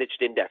being a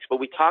managed index, but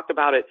we talked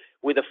about it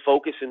with a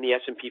focus in the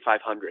S&P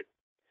 500.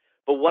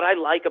 But what I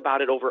like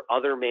about it over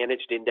other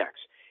managed index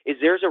is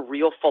there's a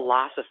real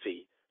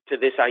philosophy to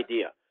this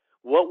idea.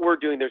 What we're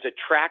doing, there's a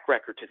track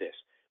record to this.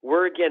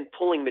 We're again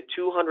pulling the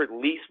 200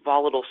 least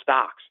volatile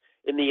stocks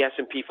in the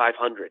S&P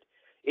 500.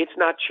 It's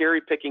not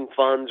cherry picking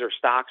funds or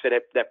stocks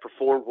that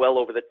performed well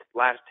over the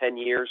last 10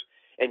 years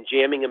and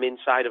jamming them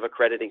inside of a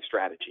crediting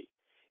strategy.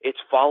 It's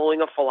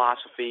following a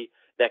philosophy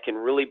that can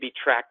really be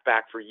tracked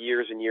back for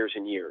years and years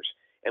and years.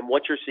 And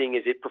what you're seeing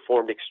is it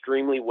performed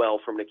extremely well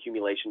from an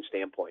accumulation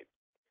standpoint.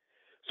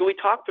 So we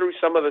talked through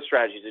some of the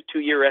strategies, the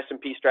 2-year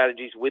S&P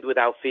strategies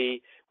without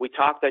fee. We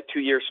talked that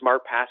 2-year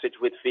Smart Passage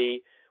with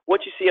fee.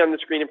 What you see on the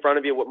screen in front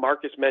of you, what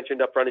Marcus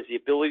mentioned up front, is the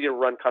ability to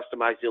run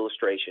customized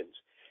illustrations.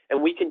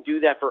 And we can do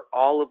that for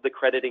all of the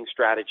crediting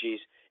strategies.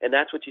 And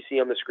that's what you see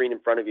on the screen in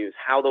front of you, is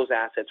how those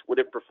assets would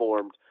have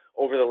performed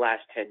over the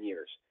last 10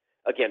 years.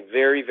 Again,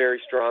 very,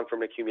 very strong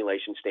from an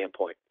accumulation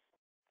standpoint.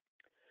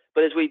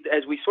 But as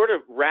we sort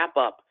of wrap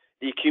up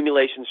the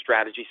accumulation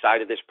strategy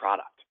side of this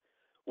product,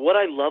 what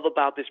I love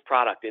about this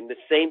product, and the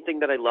same thing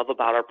that I love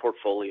about our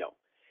portfolio,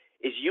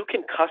 is you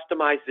can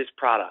customize this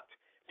product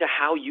to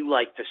how you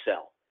like to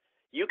sell.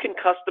 You can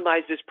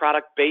customize this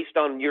product based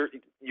on your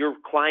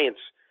client's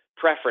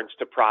preference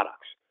to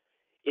products.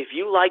 If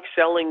you like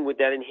selling with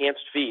that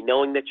enhanced fee,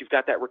 knowing that you've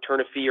got that return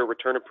of fee or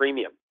return of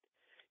premium,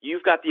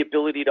 you've got the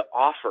ability to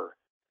offer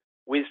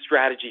with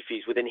strategy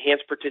fees, with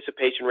enhanced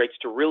participation rates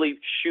to really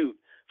shoot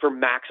for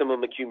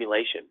maximum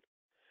accumulation.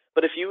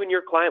 But if you and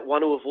your client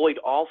want to avoid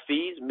all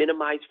fees,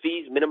 minimize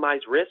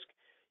risk,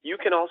 you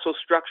can also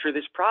structure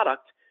this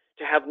product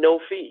to have no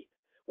fee.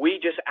 We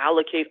just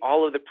allocate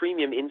all of the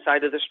premium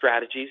inside of the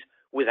strategies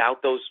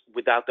without those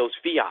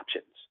fee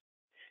options.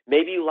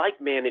 Maybe you like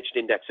managed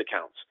index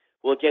accounts.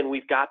 Well, again,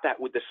 we've got that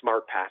with the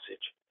Smart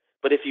Passage.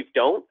 But if you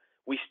don't,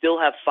 we still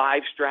have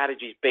 5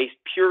 strategies based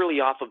purely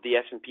off of the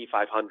S&P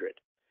 500.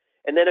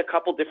 And then a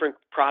couple different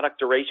product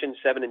durations,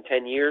 7 and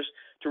 10 years,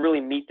 to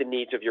really meet the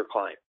needs of your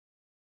client.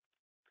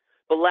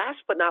 But last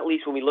but not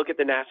least, when we look at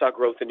the Nassau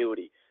Growth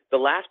Annuity, the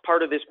last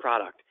part of this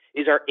product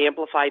is our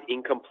Amplified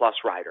Income Plus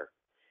rider.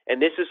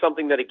 And this is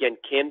something that, again,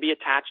 can be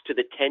attached to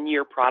the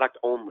 10-year product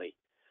only.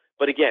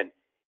 But again,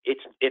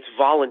 it's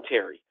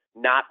voluntary,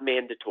 not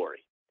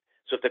mandatory.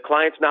 So if the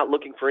client's not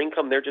looking for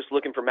income, they're just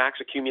looking for max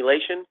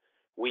accumulation,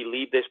 we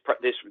leave this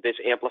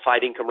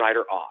Amplified Income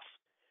rider off.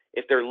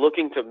 If they're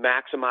looking to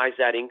maximize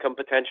that income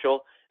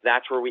potential,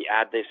 that's where we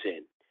add this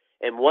in.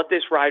 And what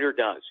this rider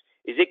does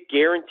is it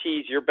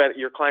guarantees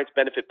your client's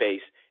benefit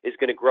base is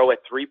going to grow at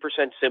 3%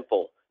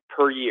 simple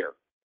per year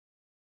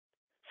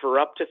for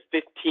up to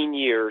 15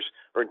 years,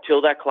 or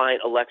until that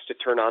client elects to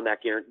turn on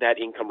that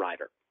income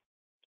rider.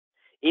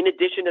 In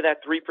addition to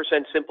that 3%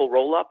 simple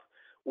roll-up,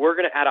 we're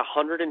going to add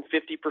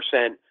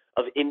 150%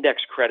 of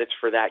index credits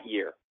for that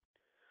year.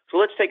 So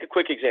let's take a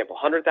quick example,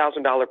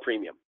 $100,000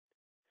 premium.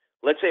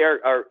 Let's say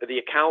the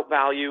account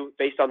value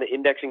based on the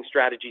indexing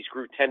strategies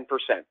grew 10%.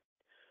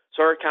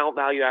 So our account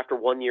value after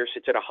 1 year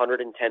sits at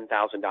 $110,000.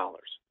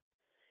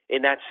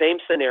 In that same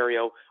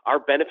scenario, our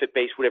benefit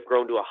base would have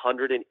grown to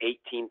 $118,000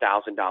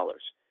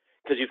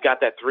 because you've got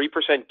that 3%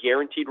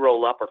 guaranteed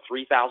roll-up, or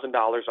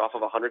 $3,000 off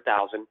of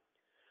 $100,000,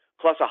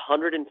 plus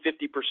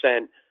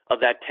 150% of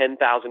that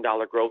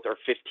 $10,000 growth, or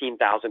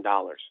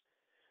 $15,000.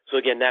 So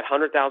again, that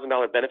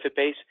 $100,000 benefit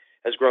base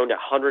has grown to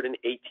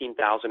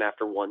 $118,000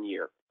 after 1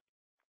 year.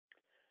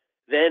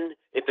 Then,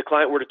 if the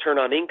client were to turn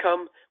on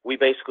income, we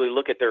basically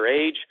look at their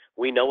age.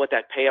 We know what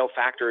that payout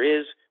factor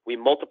is. We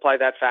multiply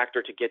that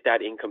factor to get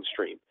that income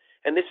stream.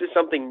 And this is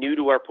something new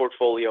to our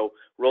portfolio,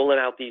 rolling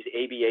out these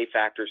ABA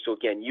factors. So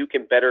again, you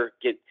can better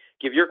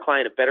give your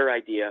client a better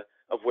idea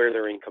of where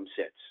their income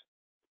sits.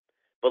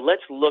 But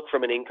let's look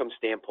from an income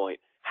standpoint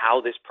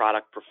how this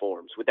product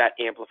performs with that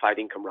Amplified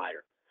Income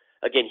rider.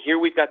 Again, here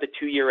we've got the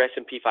 2-year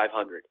S&P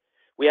 500.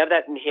 We have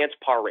that enhanced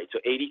par rate, so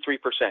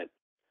 83%,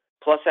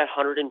 plus that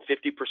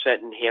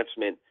 150%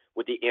 enhancement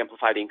with the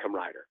amplified income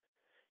rider.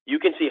 You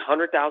can see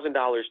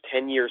 $100,000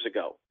 10 years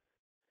ago.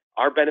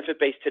 Our benefit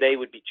base today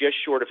would be just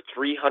short of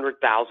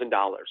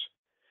 $300,000,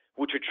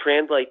 which would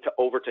translate to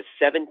over to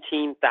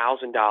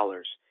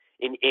 $17,000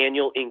 in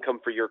annual income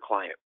for your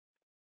client.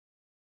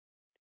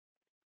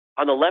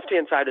 On the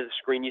left-hand side of the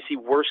screen, you see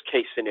worst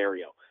case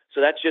scenario.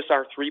 So that's just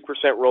our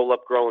 3%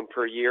 roll-up growing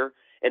per year,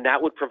 and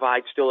that would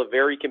provide still a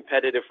very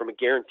competitive, from a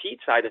guaranteed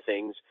side of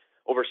things,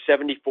 over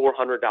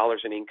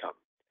 $7,400 in income.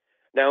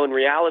 Now, in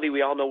reality,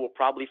 we all know we'll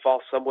probably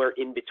fall somewhere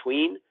in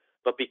between,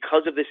 but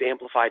because of this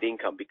amplified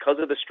income, because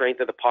of the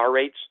strength of the par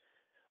rates,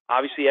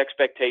 obviously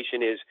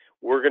expectation is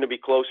we're going to be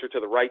closer to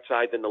the right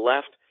side than the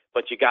left,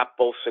 but you got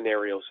both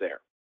scenarios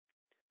there.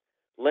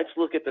 Let's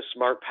look at the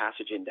Smart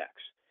Passage Index.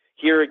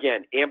 Here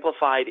again,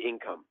 amplified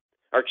income,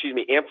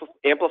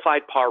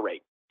 amplified par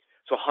rate,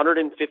 so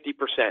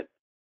 150%.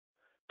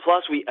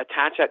 Plus we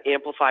attach that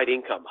amplified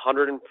income,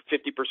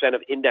 150%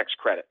 of index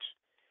credits.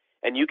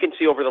 And you can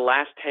see over the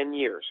last 10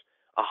 years,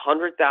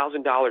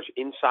 $100,000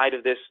 inside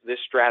of this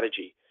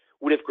strategy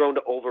would have grown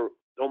to over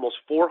almost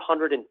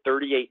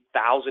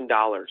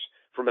 $438,000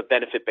 from a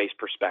benefit-based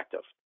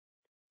perspective,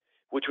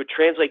 which would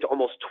translate to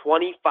almost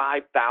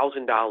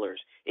 $25,000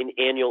 in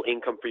annual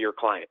income for your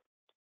client.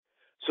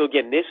 So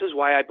again, this is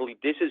why I believe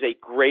this is a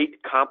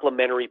great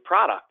complementary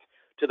product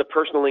to the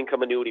personal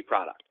income annuity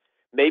product.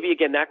 Maybe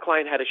again, that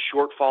client had a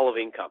shortfall of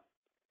income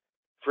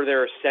for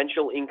their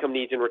essential income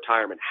needs in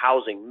retirement,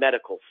 housing,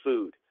 medical,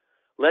 food.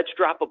 Let's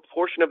drop a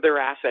portion of their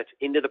assets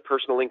into the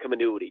personal income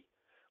annuity.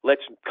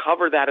 Let's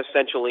cover that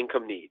essential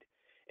income need.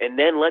 And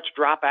then let's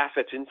drop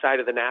assets inside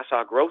of the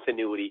Nassau growth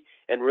annuity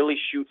and really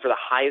shoot for the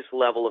highest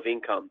level of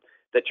income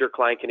that your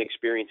client can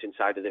experience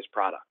inside of this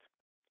product.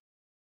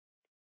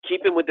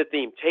 Keeping with the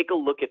theme, take a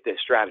look at this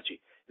strategy.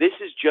 This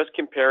is just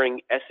comparing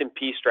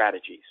S&P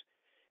strategies.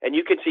 And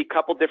you can see a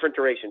couple different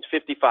durations,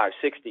 55,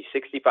 60,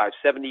 65,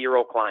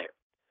 70-year-old client,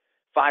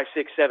 5,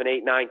 6, 7,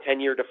 8, 9,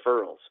 10-year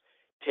deferrals.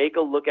 Take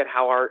a look at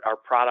how our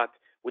product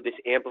with this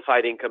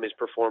amplified income is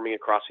performing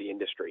across the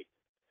industry.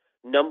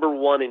 Number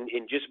one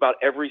in just about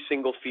every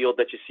single field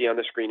that you see on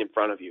the screen in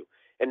front of you.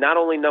 And not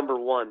only number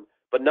one,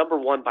 but number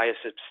one by a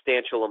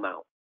substantial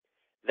amount.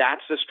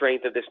 That's the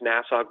strength of this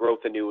Nassau growth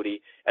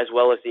annuity, as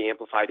well as the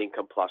amplified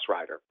income plus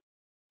rider.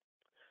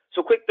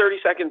 So quick 30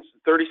 seconds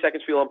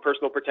feel on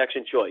personal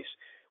protection choice.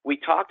 We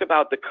talked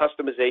about the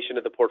customization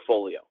of the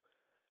portfolio,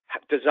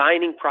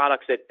 designing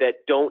products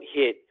that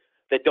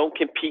don't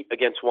compete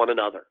against one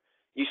another.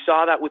 You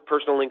saw that with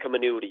personal income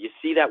annuity. You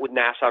see that with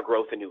Nassau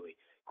growth annuity.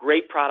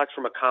 Great products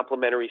from a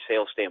complementary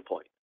sales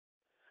standpoint.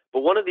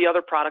 But one of the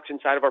other products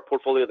inside of our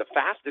portfolio,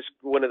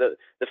 one of the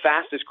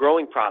fastest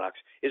growing products,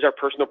 is our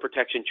personal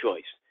protection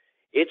choice.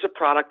 It's a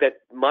product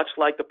that, much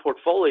like the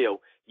portfolio,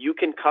 you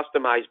can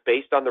customize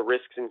based on the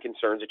risks and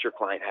concerns that your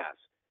client has.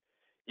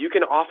 You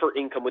can offer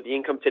income with the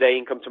income today,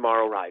 income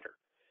tomorrow rider.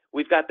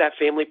 We've got that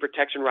family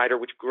protection rider,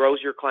 which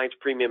grows your client's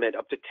premium at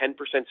up to 10%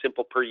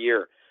 simple per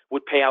year,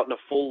 would pay out in a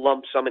full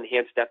lump sum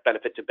enhanced death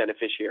benefit to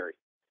beneficiary.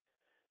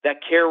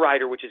 That care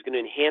rider, which is going to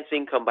enhance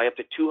income by up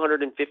to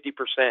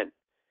 250%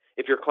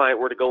 if your client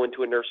were to go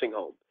into a nursing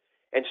home.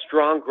 And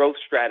strong growth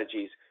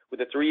strategies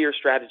with a 3-year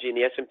strategy in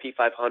the S&P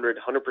 500,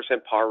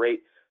 100% par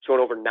rate, showing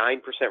over 9%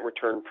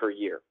 return per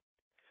year.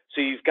 So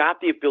you've got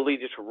the ability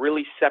to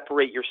really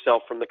separate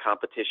yourself from the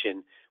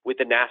competition with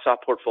the Nassau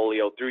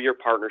portfolio through your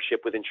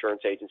partnership with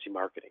Insurance Agency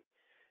Marketing.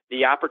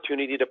 The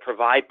opportunity to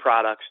provide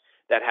products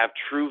that have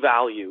true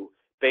value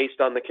based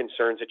on the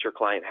concerns that your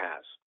client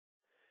has.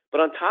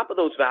 But on top of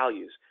those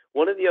values,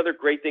 one of the other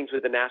great things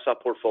with the Nassau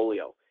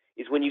portfolio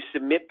is when you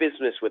submit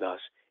business with us,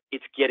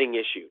 it's getting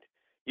issued.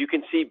 You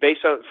can see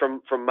based on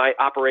from my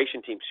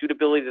operation team,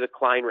 suitability to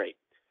decline rate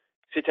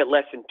sits at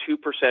less than 2%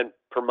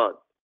 per month.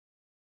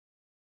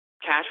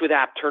 Cash with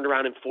app turned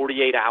around in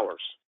 48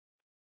 hours.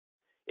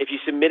 If you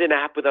submit an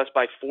app with us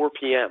by 4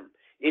 p.m.,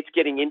 it's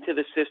getting into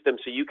the system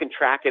so you can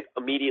track it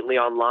immediately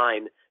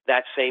online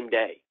that same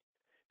day.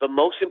 But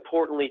most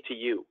importantly to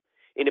you,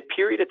 in a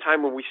period of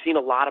time when we've seen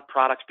a lot of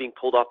products being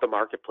pulled off the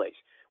marketplace,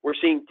 we're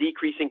seeing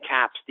decreasing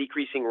caps,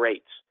 decreasing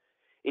rates.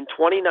 In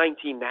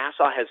 2019,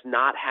 Nassau has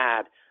not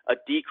had a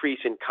decrease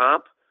in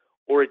comp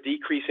or a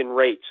decrease in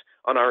rates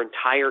on our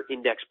entire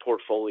index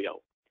portfolio.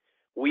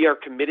 We are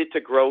committed to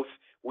growth.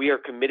 We are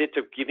committed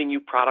to giving you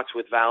products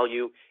with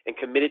value and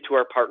committed to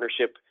our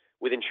partnership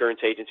with Insurance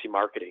Agency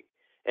Marketing.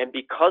 And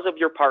because of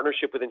your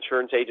partnership with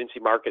Insurance Agency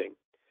Marketing,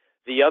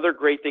 the other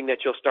great thing that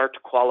you'll start to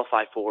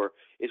qualify for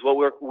is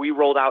what we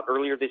rolled out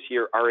earlier this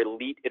year, our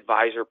Elite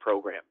Advisor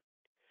Program.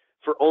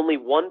 For only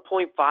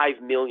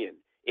 $1.5 million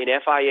in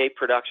FIA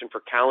production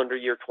for calendar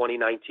year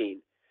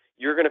 2019,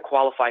 you're going to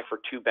qualify for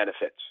 2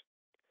 benefits.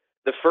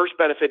 The first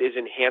benefit is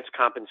enhanced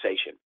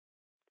compensation.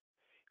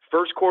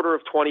 First quarter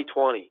of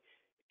 2020,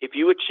 if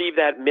you achieve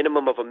that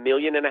minimum of $1.5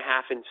 million in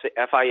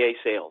FIA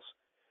sales,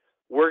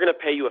 we're going to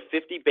pay you a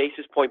 50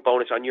 basis point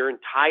bonus on your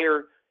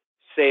entire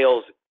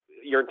sales,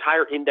 your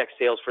entire index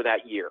sales for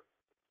that year.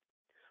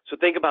 So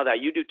think about that.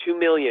 You do $2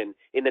 million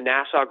in the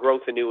Nassau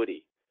growth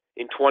annuity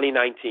in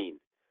 2019.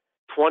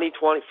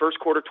 2020, first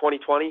quarter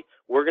 2020,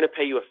 we're going to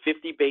pay you a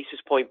 50 basis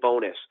point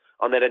bonus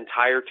on that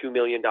entire $2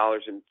 million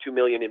and $2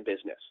 million in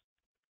business.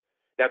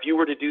 Now, if you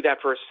were to do that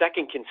for a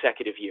second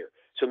consecutive year,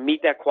 so meet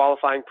that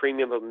qualifying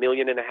premium of $1.5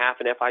 million in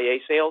FIA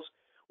sales,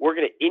 we're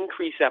going to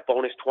increase that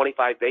bonus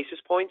 25 basis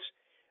points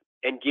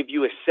and give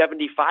you a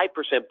 75%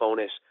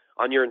 bonus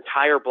on your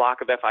entire block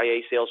of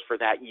FIA sales for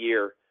that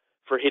year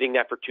for hitting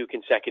that for 2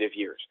 consecutive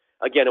years.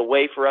 Again, a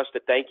way for us to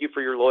thank you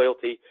for your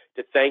loyalty,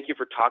 to thank you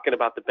for talking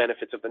about the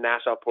benefits of the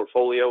Nassau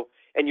portfolio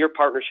and your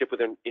partnership with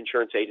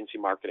insurance agency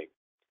marketing.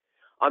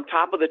 On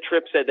top of the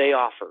trips that they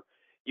offer,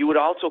 you would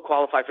also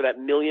qualify for that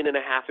 $1.5 million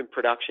in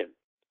production.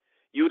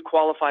 You would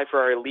qualify for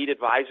our Elite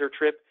Advisor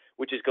trip,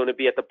 which is going to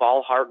be at the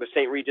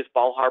St. Regis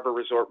Bal Harbour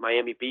Resort,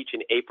 Miami Beach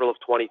in April of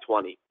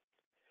 2020.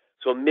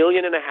 So $1.5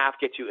 million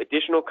gets you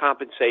additional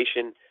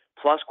compensation,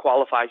 plus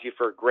qualifies you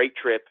for a great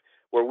trip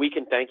where we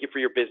can thank you for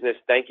your business,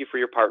 thank you for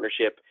your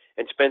partnership,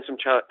 and spend some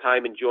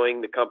time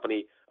enjoying the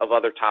company of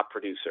other top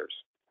producers.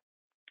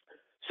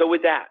 So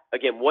with that,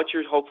 again, what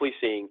you're hopefully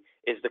seeing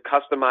is the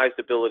customized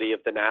ability of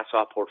the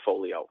Nassau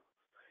portfolio.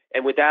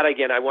 And with that,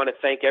 again, I want to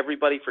thank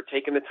everybody for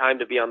taking the time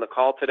to be on the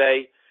call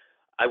today.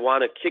 I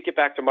want to kick it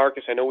back to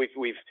Marcus. I know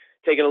we've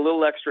taken a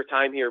little extra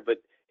time here, but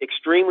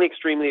extremely,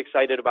 extremely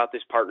excited about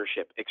this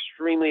partnership,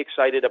 extremely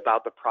excited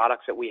about the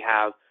products that we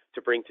have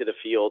to bring to the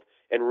field,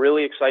 and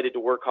really excited to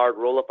work hard,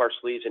 roll up our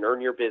sleeves, and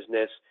earn your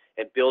business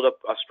and build up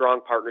a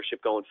strong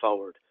partnership going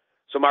forward.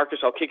 So, Marcus,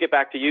 I'll kick it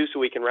back to you so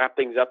we can wrap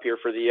things up here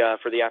for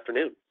the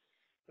afternoon.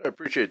 I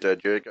appreciate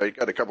that, Jake. I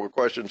got a couple of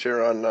questions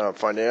here on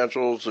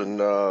financials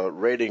and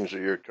ratings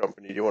of your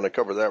company. Do you want to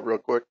cover that real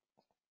quick?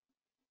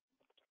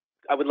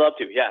 I would love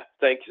to. Yeah.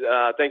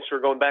 Thanks for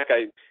going back.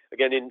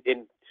 Again,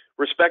 in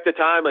respect to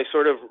time, I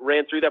sort of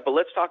ran through that, but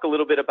let's talk a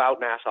little bit about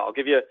Nassau. I'll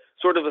give you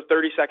sort of a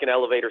 30-second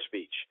elevator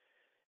speech.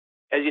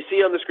 As you see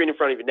on the screen in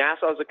front of you,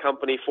 Nassau is a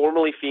company,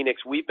 formerly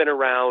Phoenix. We've been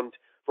around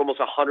for almost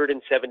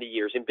 170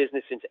 years, in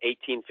business since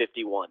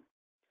 1851.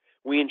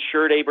 We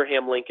insured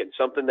Abraham Lincoln,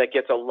 something that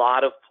gets a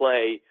lot of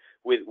play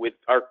with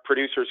our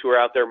producers who are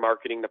out there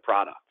marketing the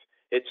product.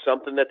 It's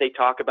something that they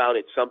talk about.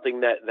 It's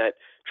something that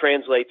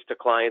translates to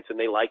clients and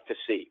they like to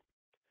see.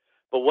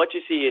 But what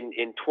you see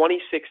in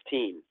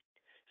 2016,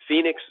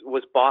 Phoenix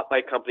was bought by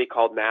a company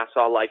called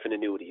Nassau Life and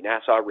Annuity,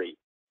 Nassau Re.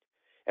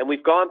 And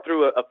we've gone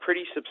through a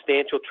pretty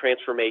substantial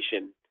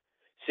transformation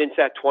since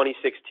that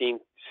 2016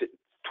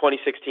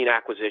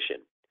 acquisition.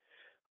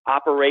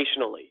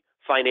 Operationally,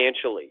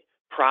 financially,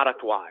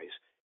 product-wise,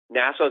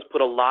 Nassau has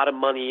put a lot of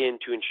money in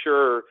to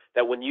ensure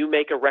that when you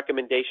make a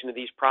recommendation of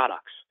these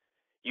products,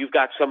 you've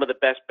got some of the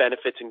best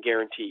benefits and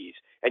guarantees,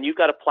 and you've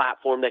got a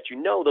platform that you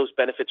know those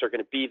benefits are going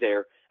to be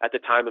there at the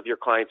time of your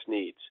client's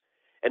needs.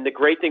 And the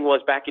great thing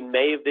was, back in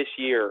May of this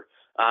year,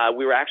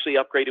 we were actually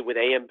upgraded with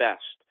AM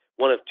Best,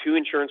 one of 2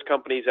 insurance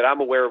companies that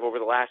I'm aware of over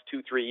the last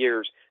 2-3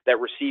 years that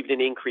received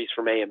an increase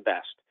from AM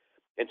Best.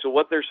 And so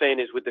what they're saying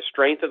is, with the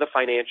strength of the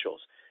financials,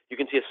 you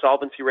can see a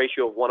solvency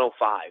ratio of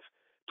 105,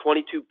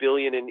 $22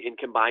 billion in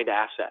combined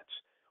assets,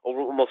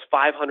 over almost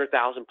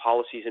 500,000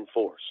 policies in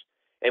force.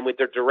 And with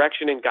their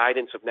direction and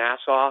guidance of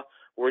Nassau,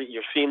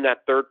 you're seeing that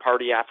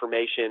third-party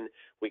affirmation.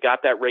 We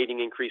got that rating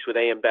increase with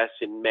AM Best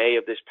in May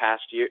of this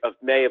past year,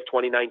 May of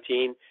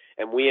 2019,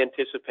 and we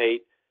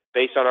anticipate,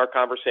 based on our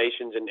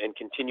conversations and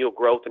continual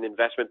growth and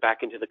investment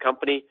back into the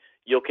company,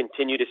 you'll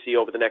continue to see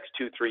over the next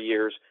 2-3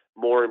 years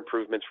more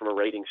improvements from a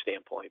rating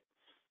standpoint.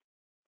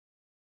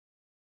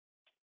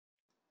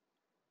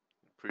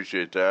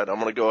 Appreciate that. I'm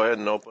going to go ahead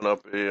and open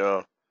up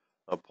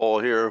a poll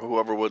here.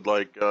 Whoever would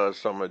like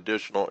some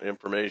additional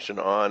information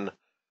on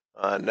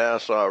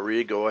Nassau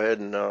Re, go ahead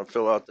and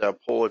fill out that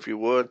poll if you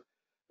would.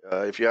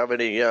 If you have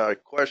any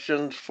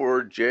questions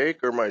for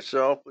Jake or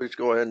myself, please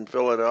go ahead and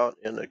fill it out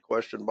in the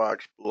question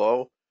box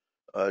below.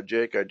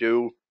 Jake, I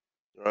do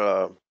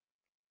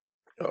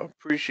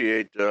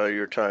appreciate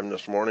your time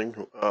this morning.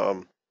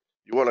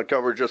 You want to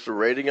cover just the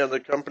rating of the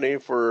company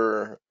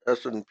for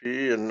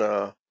S&P and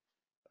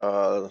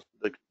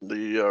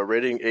the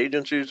rating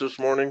agencies this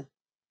morning?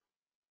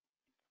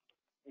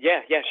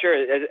 Yeah, sure.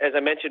 As I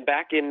mentioned,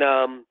 back in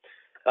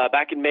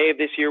May of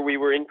this year, we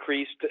were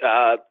increased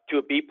to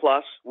a B+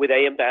 with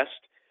AM Best.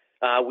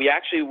 We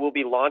actually will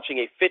be launching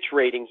a Fitch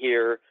rating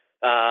here.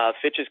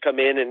 Fitch has come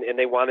in and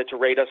they wanted to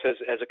rate us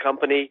as a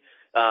company.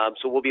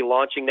 So we'll be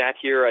launching that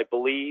here, I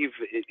believe,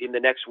 in the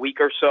next week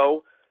or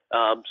so.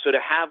 So to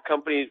have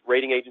companies,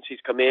 rating agencies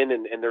come in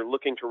and they're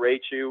looking to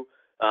rate you,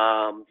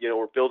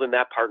 we're building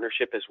that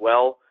partnership as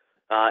well.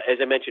 As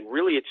I mentioned,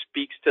 really it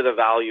speaks to the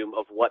value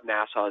of what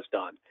Nassau has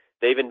done.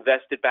 They've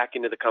invested back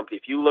into the company.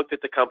 If you looked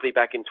at the company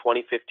back in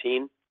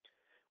 2015,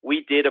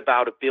 we did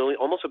about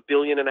almost $1.5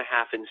 billion in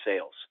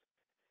sales.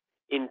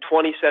 In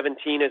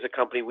 2017, as a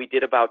company, we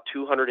did about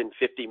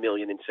 $250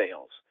 million in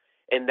sales.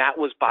 And that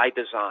was by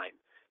design.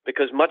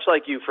 Because much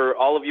like you, for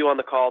all of you on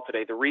the call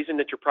today, the reason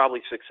that you're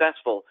probably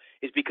successful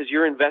is because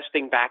you're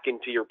investing back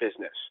into your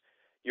business.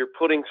 You're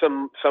putting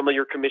some of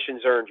your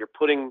commissions earned, you're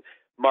putting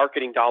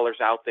marketing dollars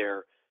out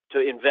there to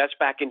invest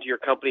back into your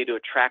company, to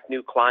attract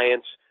new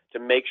clients, to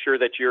make sure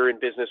that you're in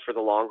business for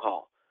the long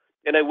haul.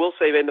 And I will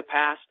say that in the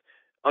past,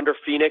 under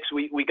Phoenix,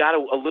 we got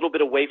a little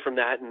bit away from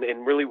that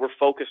and really were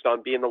focused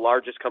on being the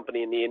largest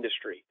company in the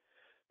industry.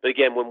 But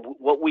again,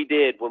 what we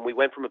did when we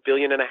went from $1.5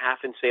 billion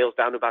in sales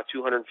down to about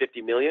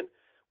 250 million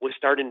was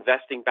start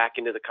investing back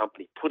into the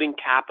company, putting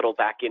capital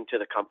back into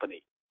the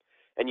company.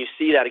 And you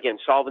see that again,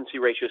 solvency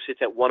ratio sits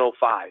at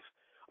 105.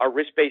 Our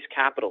risk-based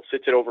capital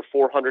sits at over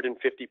 450%.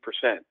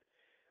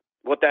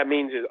 What that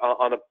means is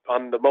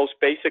on the most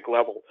basic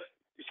level,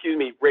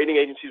 rating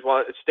agencies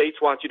states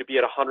want you to be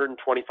at 125%.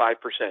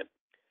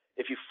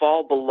 If you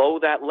fall below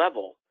that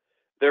level,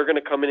 they're going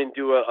to come in and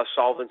do a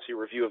solvency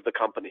review of the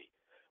company.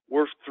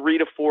 We're 3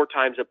 to 4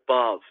 times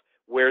above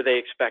where they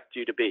expect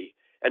you to be.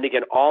 And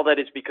again, all that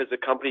is because the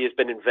company has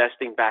been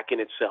investing back in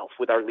itself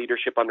with our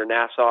leadership under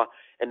Nassau.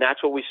 And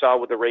that's what we saw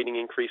with the rating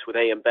increase with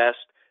AM Best,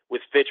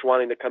 with Fitch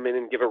wanting to come in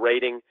and give a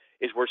rating,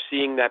 is we're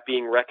seeing that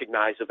being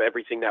recognized of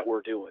everything that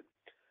we're doing.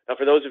 Now,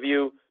 for those of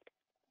you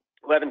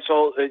who haven't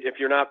sold, if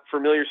you're not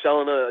familiar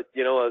selling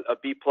a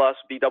B plus,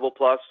 B double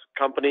plus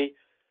company,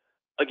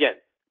 again,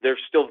 they're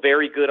still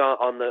very good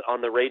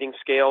on the rating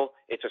scale.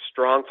 It's a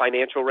strong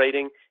financial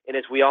rating, and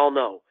as we all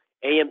know,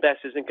 AM Best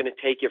isn't going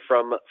to take you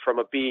from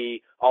a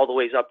B all the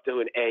way up to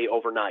an A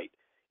overnight.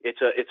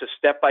 It's a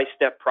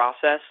step-by-step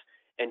process,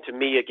 and to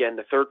me, again,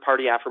 the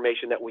third-party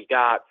affirmation that we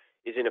got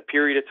is in a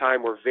period of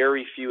time where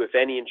very few, if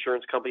any,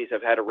 insurance companies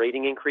have had a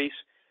rating increase.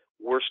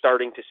 We're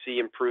starting to see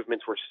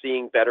improvements. We're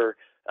seeing better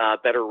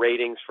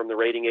ratings from the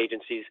rating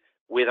agencies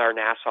with our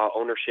Nassau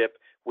ownership,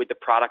 with the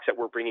products that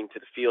we're bringing to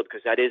the field,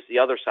 because that is the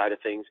other side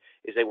of things,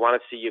 is they want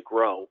to see you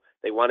grow.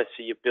 They want to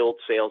see you build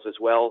sales as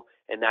well,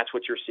 and that's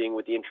what you're seeing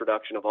with the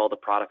introduction of all the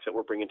products that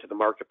we're bringing to the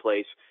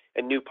marketplace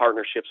and new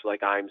partnerships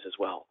like IAMS as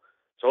well.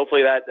 So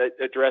hopefully that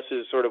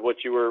addresses sort of what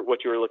you were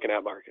looking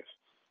at, Marcus.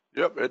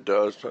 Yep, it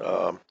does.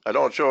 I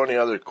don't show any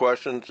other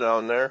questions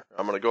down there.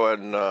 I'm going to go ahead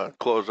and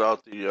close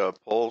out the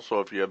poll. So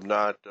if you have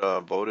not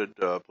voted,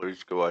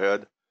 please go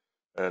ahead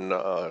and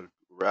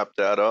wrap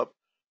that up.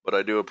 But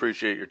I do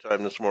appreciate your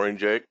time this morning,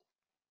 Jake.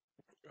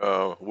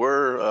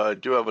 I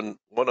do have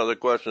one other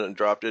question that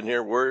dropped in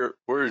here.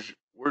 Where's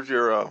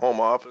your home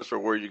office, or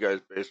where are you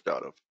guys based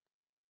out of?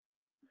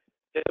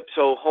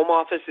 So home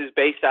office is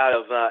based out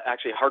of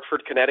actually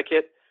Hartford,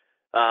 Connecticut.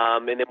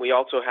 And then we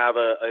also have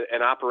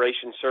an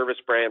operations service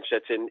branch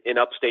that's in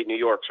upstate New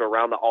York, so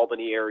around the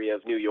Albany area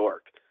of New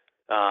York.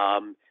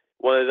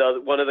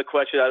 One of the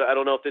questions, I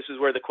don't know if this is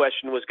where the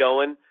question was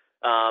going,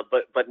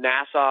 but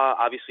Nassau,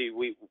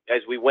 obviously,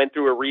 as we went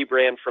through a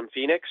rebrand from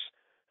Phoenix,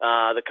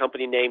 the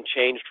company name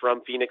changed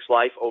from Phoenix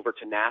Life over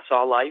to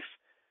Nassau Life.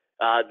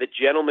 The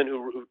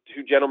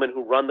two gentlemen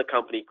who run the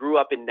company grew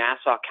up in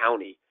Nassau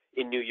County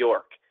in New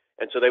York,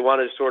 and so they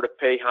wanted to sort of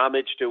pay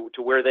homage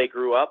to where they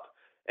grew up.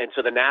 And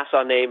so the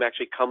Nassau name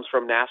actually comes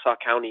from Nassau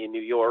County in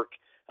New York,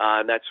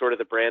 and that's sort of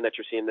the brand that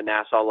you're seeing, the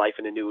Nassau Life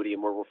and Annuity,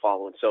 and where we're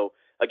following. So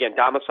again,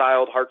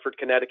 domiciled Hartford,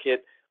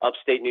 Connecticut,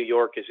 upstate New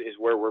York is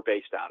where we're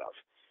based out of.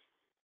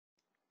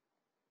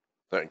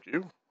 Thank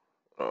you.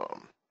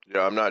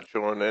 Yeah, I'm not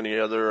showing any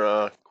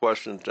other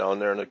questions down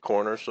there in the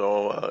corner.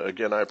 So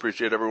again, I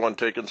appreciate everyone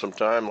taking some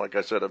time. Like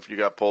I said, if you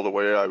got pulled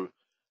away,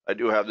 I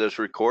do have this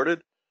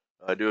recorded.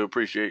 I do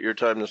appreciate your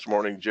time this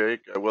morning, Jake.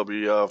 I will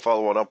be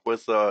following up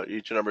with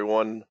each and every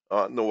one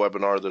on the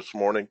webinar this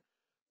morning.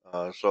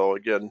 So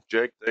again,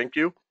 Jake, thank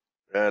you,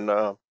 and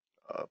have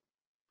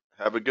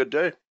a good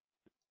day.